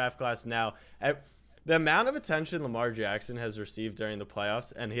 same draft class. Now, the amount of attention Lamar Jackson has received during the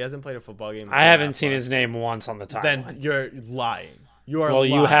playoffs, and he hasn't played a football game. I haven't seen his name once on the timeline. Then you're lying. Well,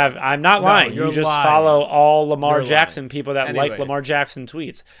 you have. I'm not lying. You just lying. Follow all Lamar Jackson lying. people that like Lamar Jackson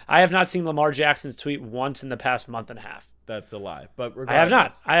tweets. I have not seen Lamar Jackson's tweet once in the past month and a half. That's a lie. But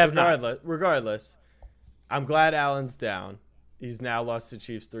regardless, I have not. Regardless, I'm glad Allen's down. He's now lost to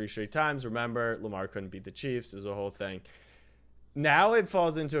Chiefs 3 straight times. Remember, Lamar couldn't beat the Chiefs. It was a whole thing. Now it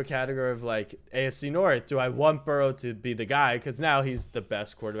falls into a category of AFC North. Do I want Burrow to be the guy? Because now he's the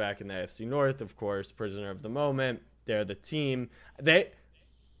best quarterback in the AFC North, of course, prisoner of the moment. They're the team. They'll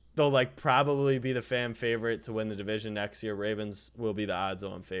probably be the fan favorite to win the division next year. Ravens will be the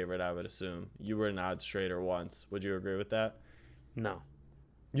odds-on favorite, I would assume. You were an odds trader once. Would you agree with that? No.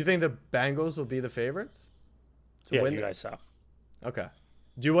 You think the Bengals will be the favorites to win? You guys suck. Okay.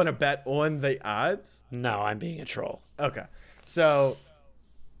 Do you want to bet on the odds? No, I'm being a troll. Okay. So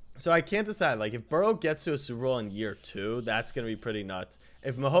I can't decide. If Burrow gets to a Super Bowl in year 2, that's going to be pretty nuts.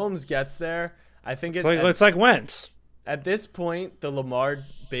 If Mahomes gets there, I think it's like Wentz. At this point, the Lamar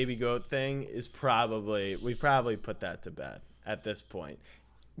baby goat thing is we probably put that to bed at this point.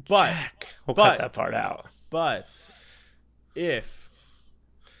 But we'll cut that part out. But if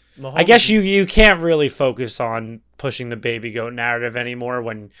Mahomes, I guess you can't really focus on pushing the baby goat narrative anymore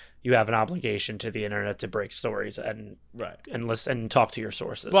when you have an obligation to the internet to break stories and listen and talk to your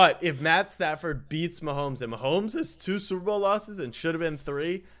sources. But if Matt Stafford beats Mahomes and Mahomes has 2 Super Bowl losses and should have been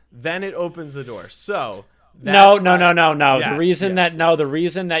 3, then it opens the door. So No. Yes, the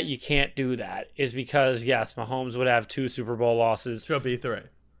reason that you can't do that is because Mahomes would have 2 Super Bowl losses. Should be 3.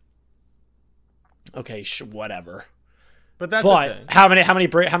 Okay, whatever. But that's the thing.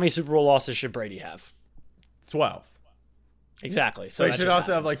 how many Super Bowl losses should Brady have? 12. Exactly. So he should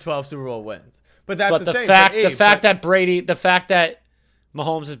also have 12 Super Bowl wins. But that's the thing. fact that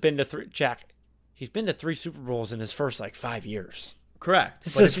Mahomes has been to 3. Jack, He's been to 3 Super Bowls in his first 5 years. Correct.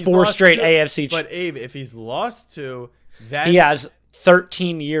 This But is if he's 4 lost straight two- AFC. But Abe, if he's lost 2, then He has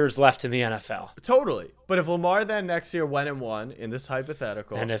 13 years left in the NFL. totally. But if Lamar then next year went and won in this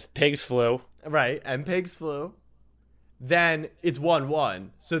hypothetical, And if pigs flew, right, and pigs flew, then it's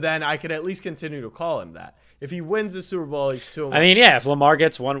 1-1. So then I could at least continue to call him that. If he wins the Super Bowl, he's 2-1. I mean, yeah, if Lamar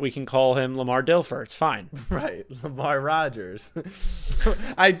gets one, we can call him Lamar Dilfer. It's fine. Right, Lamar Rogers.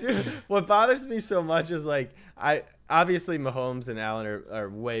 I do. What bothers me so much is obviously Mahomes and Allen are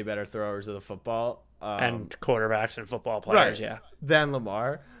way better throwers of the football And quarterbacks and football players, yeah. than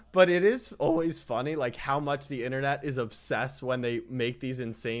Lamar. But it is always funny, how much the internet is obsessed when they make these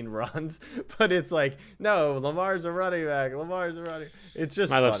insane runs. But it's no, Lamar's a running back. Lamar's a running. It's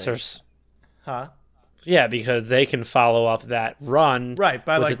just My funny. lips are... Huh? Yeah, because they can follow up that run Right,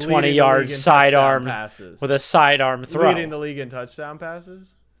 by with a leading the 20-yard league in sidearm touchdown passes. with a sidearm throw. Leading the league in touchdown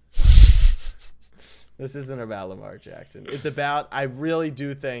passes. This isn't about Lamar Jackson. It's about, I really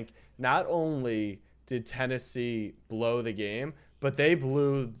do think, not only did Tennessee blow the game, but they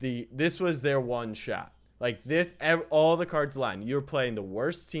blew this was their one shot. All the cards aligned. You're playing the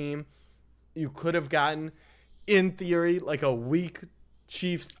worst team. You could have gotten, in theory, a weak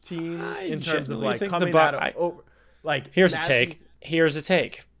Chiefs team in terms of genuinely think coming the out of over. Here's a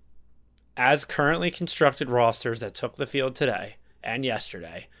take. As currently constructed rosters that took the field today and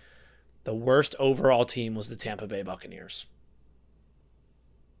yesterday, the worst overall team was the Tampa Bay Buccaneers.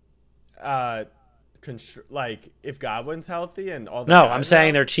 If Godwin's healthy and all the No, guys I'm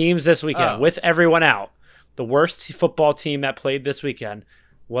saying out? their teams this weekend, with everyone out, the worst football team that played this weekend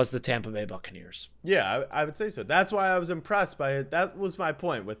was the Tampa Bay Buccaneers. Yeah, I would say so. That's why I was impressed by it. That was my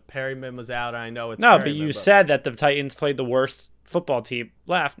point. With Perryman was out, I know it's No, Perryman, but you said that the Titans played the worst football team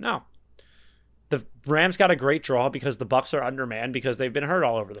left. No. The Rams got a great draw because the Bucs are undermanned because they've been hurt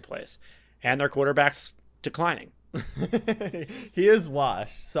all over the place. And their quarterback's declining. He is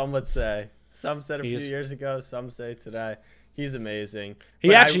washed, some would say. Some said a few years ago, some say today. He's amazing.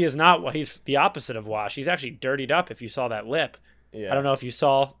 He actually is not. He's the opposite of wash. He's actually dirtied up if you saw that lip. Yeah. I don't know if you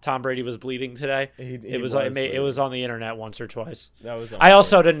saw Tom Brady was bleeding today. He it was on the internet once or twice. That was. I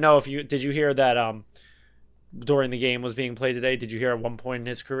also didn't know if you did. You hear that during the game was being played today? Did you hear at one point in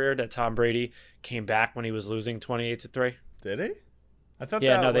his career that Tom Brady came back when he was losing 28-3? Did he? I thought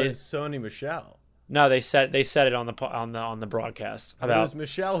that was Sony Michel. No, they said it on the broadcast. It was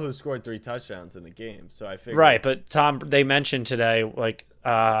Michel who scored 3 touchdowns in the game, so I figured. Right, but they mentioned today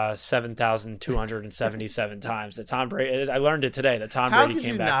 7,277 times that Tom Brady. I learned it today that Tom Brady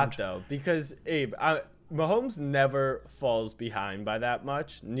came back. How could you not though? Because Abe, Mahomes never falls behind by that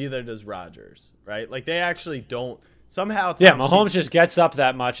much. Neither does Rodgers, right? They actually don't somehow. Mahomes just gets up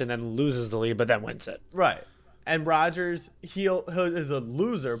that much and then loses the lead, but then wins it. Right. And Rodgers, he is a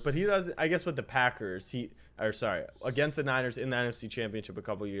loser, but he doesn't. I guess with the Packers, against the Niners in the NFC Championship a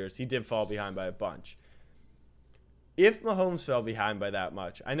couple years, he did fall behind by a bunch. If Mahomes fell behind by that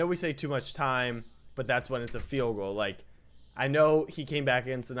much, I know we say too much time, but that's when it's a field goal. I know he came back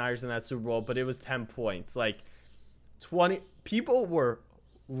against the Niners in that Super Bowl, but it was 10 points. 20 people were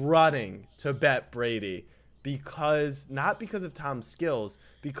running to bet Brady. Not because of Tom's skills,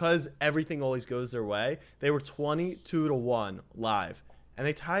 because everything always goes their way. They were 22-1 live, and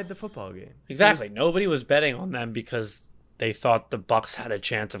they tied the football game. Exactly. Nobody was betting on them because they thought the Bucs had a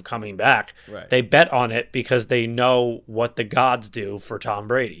chance of coming back. Right. They bet on it because they know what the gods do for Tom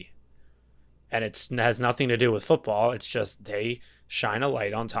Brady. And it has nothing to do with football. It's just they shine a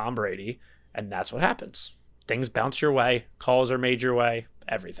light on Tom Brady, and that's what happens. Things bounce your way. Calls are made your way.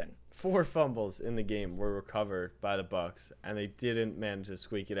 Everything. 4 fumbles in the game were recovered by the Bucs, and they didn't manage to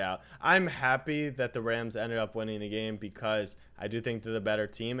squeak it out. I'm happy that the Rams ended up winning the game because I do think they're the better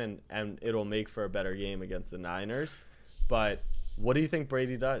team, and it'll make for a better game against the Niners. But what do you think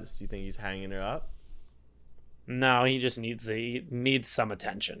Brady does? Do you think he's hanging it up? No, he just needs some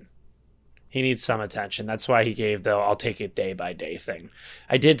attention. He needs some attention. That's why he gave the I'll take it day by day thing.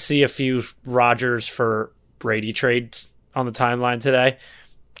 I did see a few Rodgers for Brady trades on the timeline today.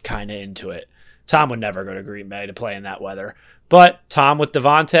 Kind of into it. Tom would never go to Green Bay to play in that weather. But Tom with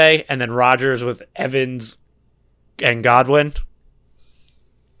Devontae and then Rodgers with Evans and Godwin.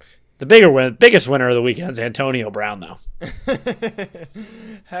 The biggest winner of the weekend is Antonio Brown, though.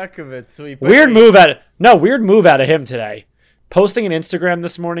 Heck of a tweet. Weird move out of him today. Posting an Instagram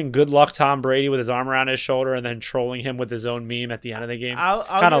this morning, good luck Tom Brady with his arm around his shoulder and then trolling him with his own meme at the end of the game.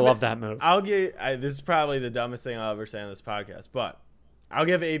 Kind of love that move. This is probably the dumbest thing I'll ever say on this podcast, but I'll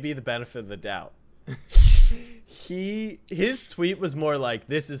give AB the benefit of the doubt. His tweet was more like,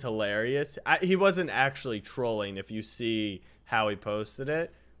 this is hilarious. He wasn't actually trolling if you see how he posted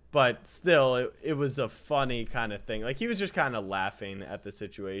it, But still, it was a funny kind of thing. Like, he was just kind of laughing at the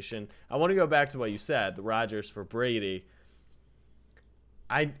situation. I want to go back to what you said, the Rodgers for Brady.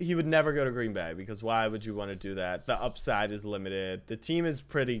 He would never go to Green Bay because why would you want to do that? The upside is limited. The team is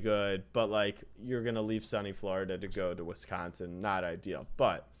pretty good, but, like, you're going to leave sunny Florida to go to Wisconsin. Not ideal.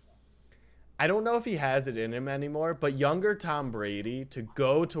 But I don't know if he has it in him anymore, but younger Tom Brady to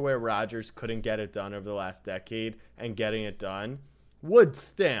go to where Rodgers couldn't get it done over the last decade and getting it done would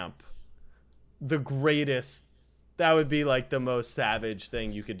stamp the greatest. That would be like the most savage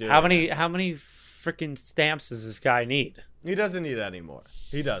thing you could do. How many freaking stamps does this guy need? He doesn't need it anymore.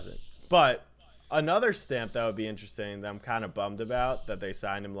 He doesn't. But another stamp that would be interesting that I'm kind of bummed about that they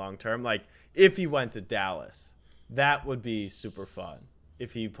signed him long term, like if he went to Dallas, that would be super fun.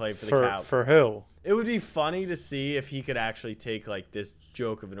 If he played for the Cowboys. For who? It would be funny to see if he could actually take like this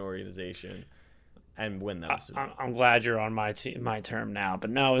joke of an organization and win those. I'm glad you're on my term now, but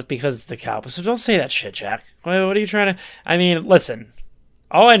no, it's because it's the Cowboys. So don't say that shit, Jack. What are you trying to? I mean, listen.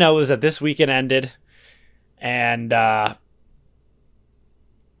 All I know is that this weekend ended, and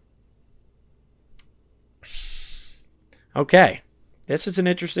okay, this is an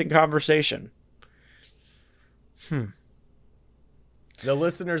interesting conversation. The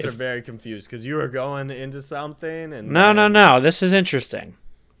listeners are very confused because you were going into something and no. This is interesting.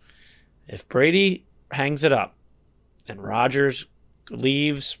 If Brady hangs it up and Rodgers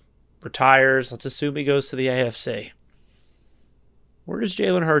leaves, retires, let's assume he goes to the AFC. Where does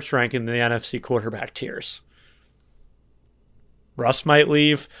Jalen Hurts rank in the NFC quarterback tiers? Russ might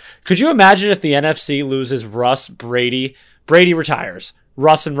leave. Could you imagine if the NFC loses Russ, Brady retires,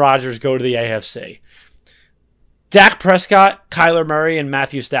 Russ and Rodgers go to the AFC? Dak Prescott, Kyler Murray, and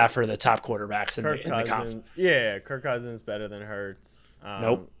Matthew Stafford are the top quarterbacks in the conference. Yeah, Kirk Cousins better than Hurts.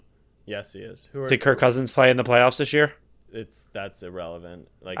 Nope. Yes, he is. Did Kirk Cousins play in the playoffs this year? That's irrelevant.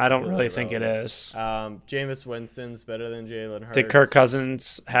 Like I don't really think it is. Jameis Winston's better than Jalen Hurts. Did Kirk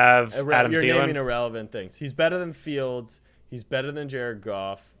Cousins have Adam You're Thielen? naming irrelevant things. He's better than Fields. He's better than Jared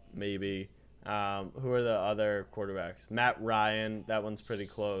Goff, maybe. Who are the other quarterbacks? Matt Ryan. That one's pretty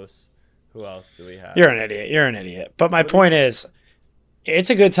close. Who else do we have? You're an idiot. But my point is, it's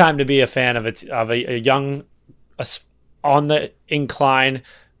a good time to be a fan of a young, on the incline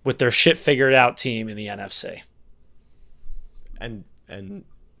with their shit figured out team in the NFC. And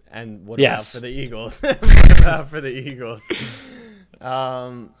what yes. about for the Eagles? What about for the Eagles?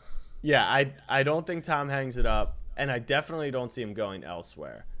 Yeah, I don't think Tom hangs it up, and I definitely don't see him going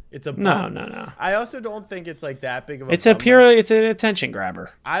elsewhere. It's a bump. No. I also don't think it's like that big of a. It's an attention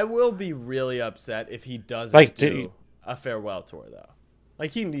grabber. I will be really upset if he doesn't do a farewell tour though.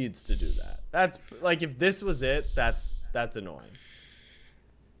 Like he needs to do that. That's like if this was it, that's annoying.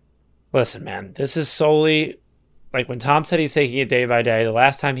 Listen, man, this is solely like when Tom said he's taking it day by day. The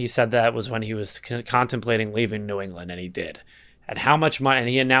last time he said that was when he was contemplating leaving New England, and he did. And how much money, and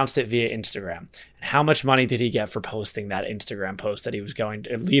he announced it via Instagram. And how much money did he get for posting that Instagram post that he was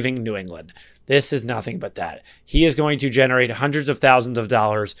leaving New England? This is nothing but that. He is going to generate hundreds of thousands of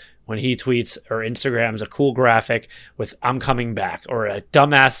dollars when he tweets or Instagrams a cool graphic with "I'm coming back" or a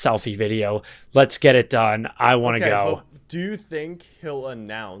dumbass selfie video. Let's get it done. I want to go. But do you think he'll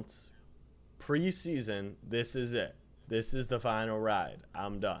announce preseason? This is it. This is the final ride.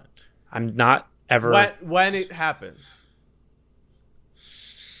 I'm done. I'm not ever. When it happens.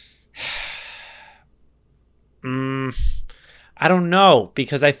 I don't know,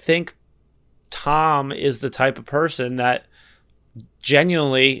 because I think Tom is the type of person that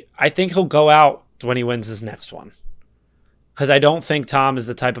genuinely, I think he'll go out when he wins his next one. Because I don't think Tom is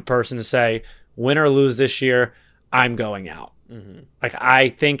the type of person to say, win or lose this year, I'm going out. Mm-hmm. Like, I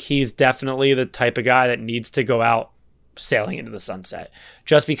think he's definitely the type of guy that needs to go out sailing into the sunset.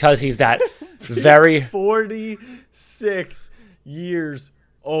 Just because he's that very... 46 years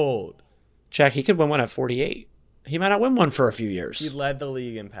old. Jack, he could win one at 48. He might not win one for a few years. He led the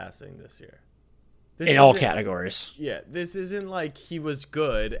league in passing this year. In all categories. Yeah, this isn't like he was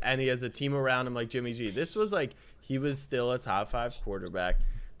good and he has a team around him like Jimmy G. This was like he was still a top 5 quarterback.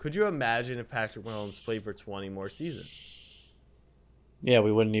 Could you imagine if Patrick Mahomes played for 20 more seasons? Yeah,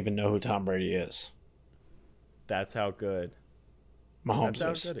 we wouldn't even know who Tom Brady is. That's how good Mahomes is.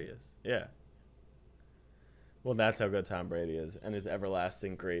 That's how good he is. Yeah. Well, that's how good Tom Brady is and his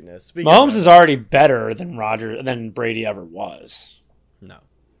everlasting greatness. Mahomes is already better than Brady ever was. No.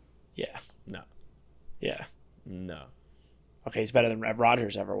 Yeah. No. Yeah. No. Okay, he's better than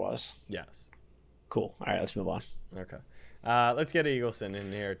Rodgers ever was. Yes. Cool. All right, let's move on. Okay. Let's get Eagleson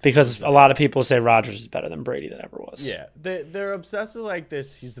in here. Because a lot of people say Rodgers is better than Brady than ever was. Yeah. They're obsessed with like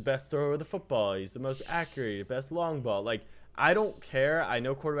this. He's the best thrower of the football. He's the most accurate, the best long ball. Like, I don't care. I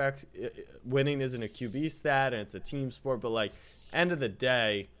know quarterbacks winning isn't a QB stat and it's a team sport, but like end of the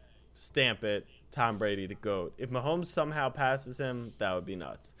day, stamp it. Tom Brady, the GOAT. If Mahomes somehow passes him, that would be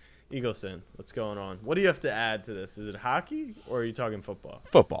nuts. Eagleson, what's going on? What do you have to add to this? Is it hockey or are you talking football?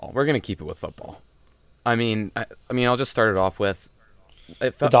 Football. We're gonna keep it with football. I mean, I'll just start it off with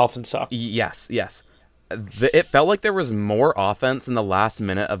The Dolphins suck. Yes. It felt like there was more offense in the last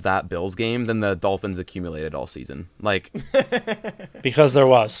minute of that Bills game than the Dolphins accumulated all season. Like, Because there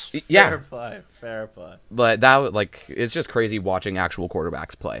was. yeah, Fair play. but it's just crazy watching actual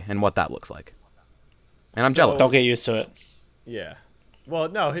quarterbacks play and what that looks like. And I'm jealous. Don't get used to it. Yeah. Well,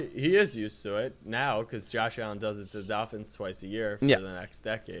 no, he is used to it now because Josh Allen does it to the Dolphins twice a year for the next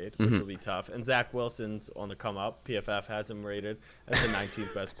decade, which will be tough. And Zach Wilson's on the come up. PFF has him rated as the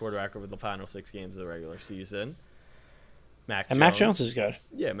 19th best quarterback over the final 6 games of the regular season. Mac Jones is good.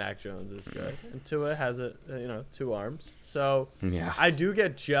 Yeah, Mac Jones is good. And Tua has 2 arms. So Yeah. I do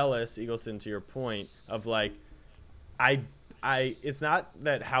get jealous, Eagleson, to your point of like, it's not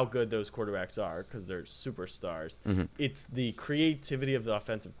that how good those quarterbacks are because they're superstars. It's the creativity of the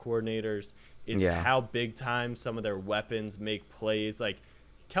offensive coordinators. It's how big time some of their weapons make plays. Like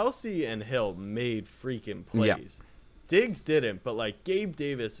Kelsey and Hill made freaking plays. Yeah. Diggs didn't, but like Gabe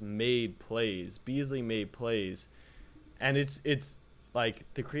Davis made plays. Beasley made plays. And it's like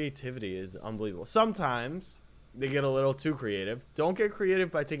the creativity is unbelievable. Sometimes they get a little too creative. Don't get creative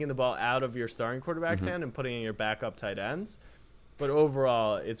by taking the ball out of your starting quarterback's hand and putting in your backup tight ends. But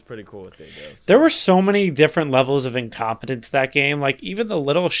overall, it's pretty cool what they do. So. There were so many different levels of incompetence that game. Like, even the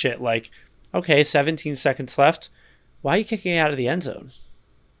little shit, like, okay, 17 seconds left. Why are you kicking it out of the end zone?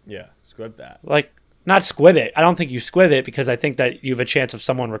 Yeah, squib that. Like, not squib it. I don't think you squib it because I think that you have a chance of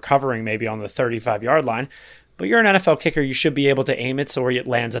someone recovering maybe on the 35-yard line. But you're an NFL kicker. You should be able to aim it so it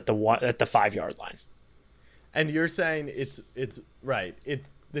lands at the 5-yard line. And you're saying it's right.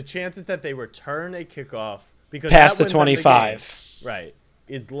 The chances that they return a kickoff because past the that wins them 25. Right,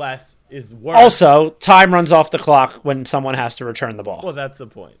 is worse. Also, time runs off the clock when someone has to return the ball. Well, that's the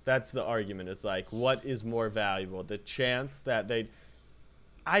point. That's the argument. It's like, what is more valuable? The chance that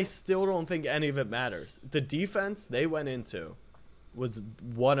I still don't think any of it matters. The defense they went into was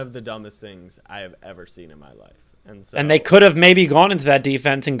one of the dumbest things I have ever seen in my life. And they could have maybe gone into that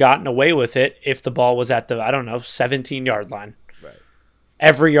defense and gotten away with it if the ball was at the, 17-yard line. Right.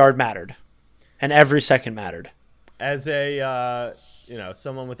 Every yard mattered. And every second mattered. As a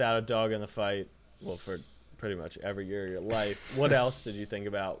someone without a dog in the fight, well, for pretty much every year of your life, what else did you think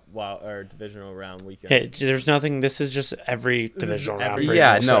about divisional round weekend? Hey, there's nothing. This is just every divisional round. For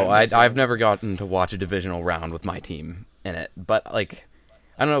Yeah, you. no, I've never gotten to watch a divisional round with my team in it, but like,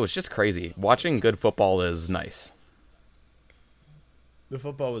 I don't know, it's just crazy. Watching good football is nice. The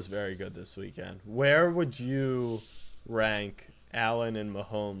football was very good this weekend. Where would you rank Allen and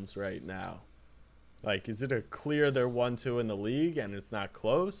Mahomes right now? Like, is it a clear they're 1-2 in the league and it's not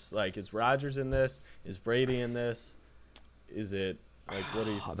close? Like, is Rodgers in this? Is Brady in this? Is it like what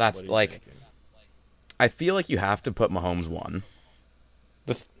are you? That's like, thinking? I feel like you have to put Mahomes 1.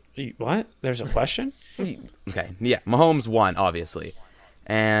 What? There's a question? Okay, yeah, Mahomes 1, obviously,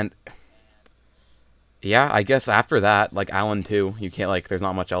 and yeah, I guess after that, like Allen 2. You can't there's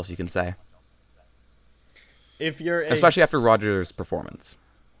not much else you can say. If you're especially after Rodgers' performance.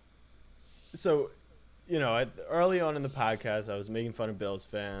 So. Early on in the podcast, I was making fun of Bills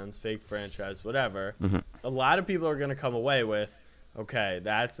fans, fake franchise, whatever. Mm-hmm. A lot of people are going to come away with, okay,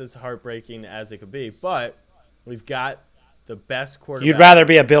 that's as heartbreaking as it could be. But we've got the best quarterback. You'd rather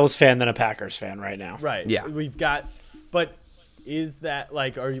be a Bills fan than a Packers fan right now. Right. Yeah. But is that,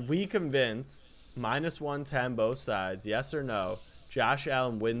 are we convinced, -110 both sides, yes or no, Josh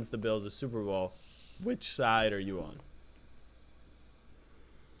Allen wins the Bills a Super Bowl? Which side are you on?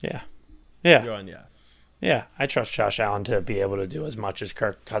 Yeah. Yeah. You're on yes. Yeah, I trust Josh Allen to be able to do as much as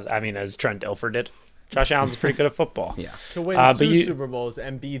as Trent Dilfer did. Josh Allen's pretty good at football. Yeah. To win 2 Super Bowls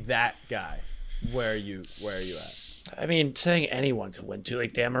and be that guy, where are you at? I mean, saying anyone could win 2.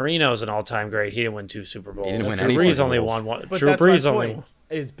 Like, Dan Marino's an all-time great. He didn't win 2 Super Bowls. He didn't win Drew any Brees Super only Bowls. won one. But Drew that's Brees my only point. won.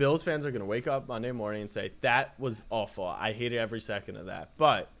 Is Bills fans are going to wake up Monday morning and say, that was awful. I hated every second of that.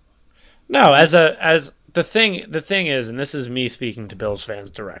 But no, as the thing is, and this is me speaking to Bills fans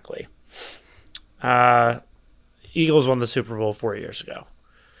directly. Eagles won the Super Bowl 4 years ago.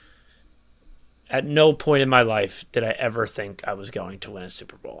 At no point in my life did I ever think I was going to win a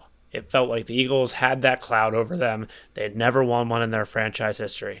Super Bowl. It felt like the Eagles had that cloud over them. They had never won one in their franchise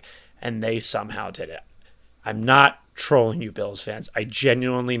history, and they somehow did it. I'm not trolling you, Bills fans. I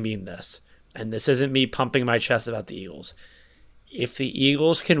genuinely mean this. And this isn't me pumping my chest about the Eagles. If the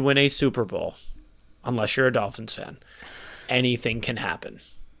Eagles can win a Super Bowl, unless you're a Dolphins fan, anything can happen.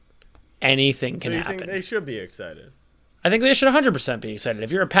 Anything can So you happen. think they should be excited? I think they should 100% be excited.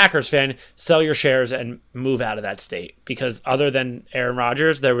 If you're a Packers fan, sell your shares and move out of that state, because other than Aaron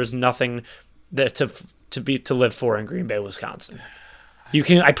Rodgers, there was nothing that to live for in Green Bay, Wisconsin. You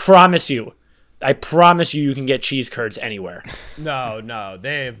can. I promise you, you can get cheese curds anywhere. No,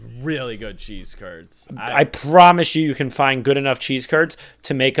 they have really good cheese curds. I promise you can find good enough cheese curds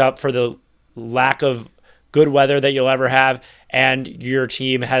to make up for the lack of good weather that you'll ever have, and your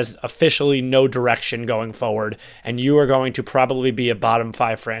team has officially no direction going forward, and you are going to probably be a bottom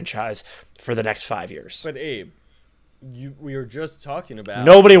 5 franchise for the next 5 years. But Abe, we were just talking about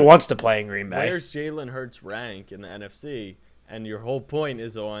Nobody wants to play in Green Bay. where's Jalen Hurts rank in the NFC, and your whole point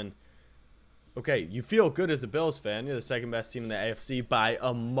is on. Okay, you feel good as a Bills fan. You're the second best team in the AFC by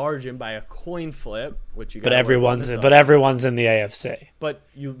a margin, by a coin flip, which you. But everyone's in the AFC. But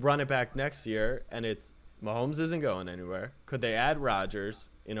you run it back next year, and it's Mahomes isn't going anywhere. Could they add Rodgers?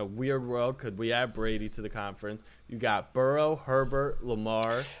 In a weird world, could we add Brady to the conference? You got Burrow, Herbert,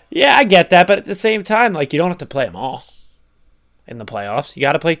 Lamar. Yeah, I get that, but at the same time, like, you don't have to play them all in the playoffs. You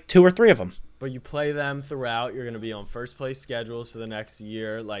got to play 2 or 3 of them. But you play them throughout. You're going to be on first place schedules for the next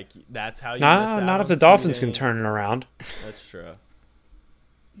year. Like, that's how you. Not if the Dolphins can turn it around. That's true.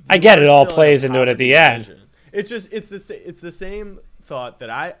 I get it all Still plays in a into it at the division. end. It's the same thought that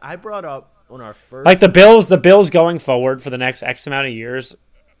I brought up on our first. Like the Bills going forward for the next X amount of years,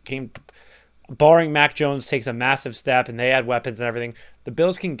 barring Mac Jones takes a massive step and they add weapons and everything, the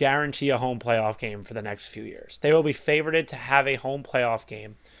Bills can guarantee a home playoff game for the next few years. They will be favored to have a home playoff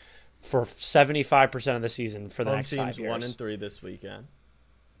game for 75% of the season for the home next teams 5 years. 1-3 this weekend.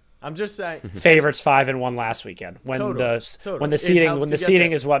 I'm just saying. Favorites 5-1 last weekend. When Totally. when the It seating helps you get seating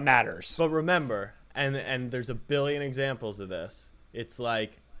there. is what matters. But remember, and there's a billion examples of this. It's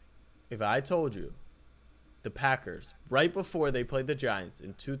like if I told you the Packers right before they played the Giants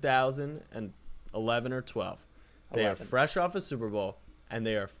in 2011 or 12, they are fresh off a Super Bowl and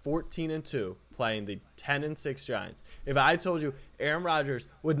they are 14-2 playing the 10-6 Giants. If I told you Aaron Rodgers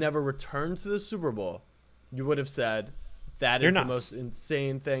would never return to the Super Bowl, you would have said that is the most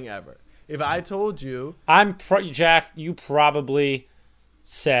insane thing ever. If I told you, Jack, you probably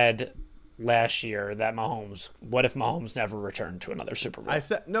said last year that what if Mahomes never returned to another Super Bowl?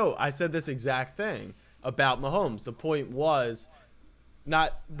 I said this exact thing about Mahomes. The point was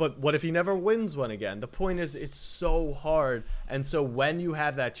but what if he never wins one again? The point is it's so hard. And so when you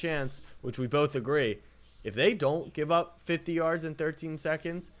have that chance, which we both agree, if they don't give up 50 yards in 13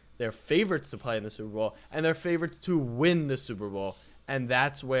 seconds, they're favorites to play in the Super Bowl and they're favorites to win the Super Bowl. And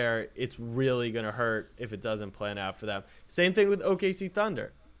that's where it's really going to hurt if it doesn't plan out for them. Same thing with OKC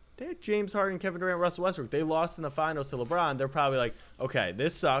Thunder. They had James Harden, Kevin Durant, Russell Westbrook. They lost in the finals to LeBron. They're probably like, okay,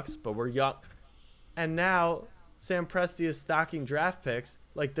 this sucks, but we're young. And now Sam Presti is stocking draft picks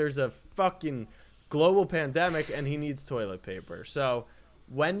like there's a fucking global pandemic and he needs toilet paper. So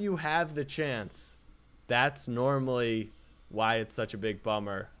when you have the chance, that's normally why it's such a big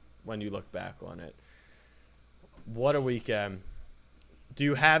bummer when you look back on it. What a weekend. Do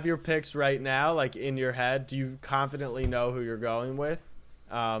you have your picks right now, like in your head? Do you confidently know who you're going with?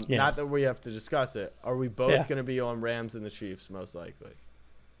 Yeah. Not that we have to discuss it. Are we both going to be on Rams and the Chiefs, most likely?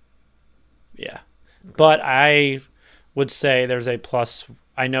 Yeah. Okay. But I would say there's a plus.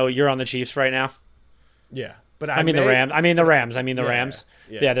 I know you're on the Chiefs right now. Yeah. But the Rams. I mean the Rams.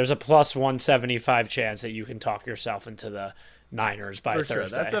 Yeah. Yeah, there's a plus 175 chance that you can talk yourself into the Niners by Thursday. Sure.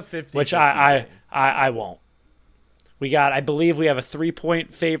 That's a 50. Which I won't. I believe we have a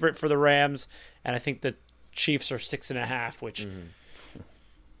 3-point favorite for the Rams, and I think the Chiefs are 6.5, which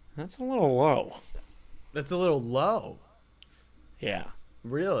that's a little low. That's a little low. Yeah.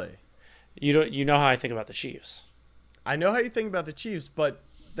 Really? You know how I think about the Chiefs. I know how you think about the Chiefs, but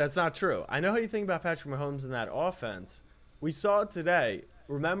that's not true. I know how you think about Patrick Mahomes and that offense. We saw it today.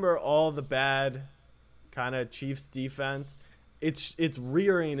 Remember all the bad kind of Chiefs defense? It's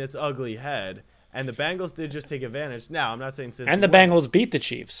rearing its ugly head, and the Bengals did just take advantage. Now, I'm not saying Cincinnati and the Bengals beat the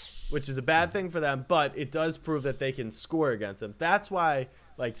Chiefs, which is a bad thing for them, but it does prove that they can score against them. That's why,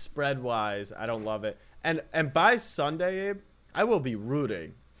 like, spread-wise, I don't love it. And by Sunday, Abe, I will be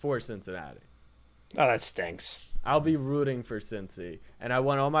rooting for Cincinnati. Oh, that stinks. I'll be rooting for Cincy, and I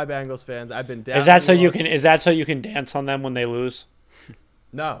want all my Bengals fans. I've been down. Is that so you can dance on them when they lose?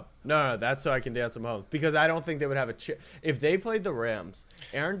 No. That's so I can dance on Mahomes because I don't think they would have a chance if they played the Rams.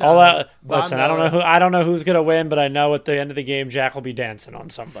 Aaron Donald. Listen, I don't know who's gonna win, but I know at the end of the game, Jack will be dancing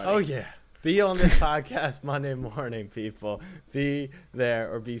on somebody. Oh yeah, be on this podcast Monday morning, people. Be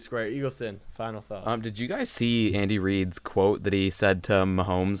there or be square. Eagleson, final thoughts. Did you guys see Andy Reid's quote that he said to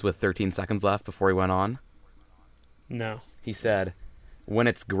Mahomes with 13 seconds left before he went on? No. He said, "When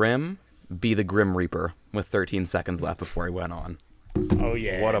it's grim, be the Grim Reaper," with 13 seconds left before he went on. Oh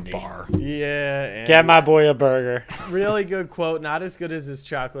yeah. What a Andy. bar. Yeah. And Get my boy a burger. really good quote. Not as good as his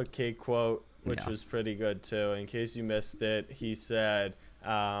chocolate cake quote, which Yeah. was pretty good too. In case you missed it, he said,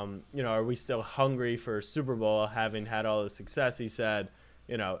 are we still hungry for Super Bowl having had all the success? He said,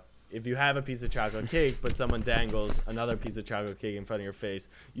 if you have a piece of chocolate cake, but someone dangles another piece of chocolate cake in front of your face,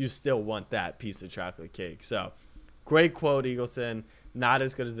 you still want that piece of chocolate cake. So great quote, Eagleson. Not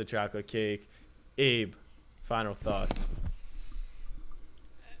as good as the chocolate cake. Abe, final thoughts.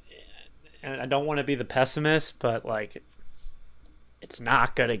 And I don't want to be the pessimist, but like, it's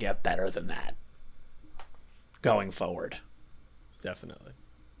not going to get better than that going forward. Definitely.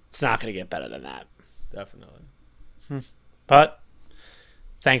 It's not going to get better than that. Definitely. But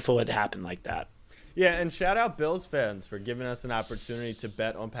thankful it happened like that. Yeah, and shout out Bills fans for giving us an opportunity to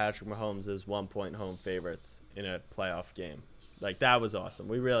bet on Patrick Mahomes as 1-point home favorites in a playoff game. Like, that was awesome.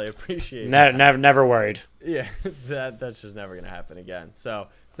 We really appreciate it. Never worried. Yeah, that's just never going to happen again. So,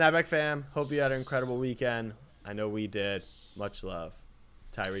 Snapback fam, hope you had an incredible weekend. I know we did. Much love.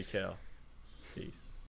 Tyreek Hill. Peace.